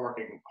are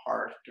working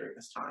hard during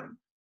this time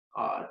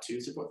to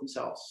support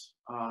themselves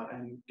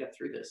and get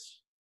through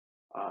this,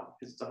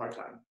 because it's a hard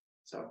time.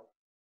 So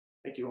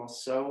thank you all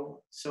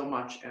so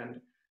much,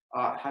 and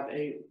have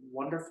a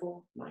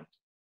wonderful night.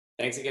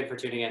 Thanks again for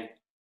tuning in.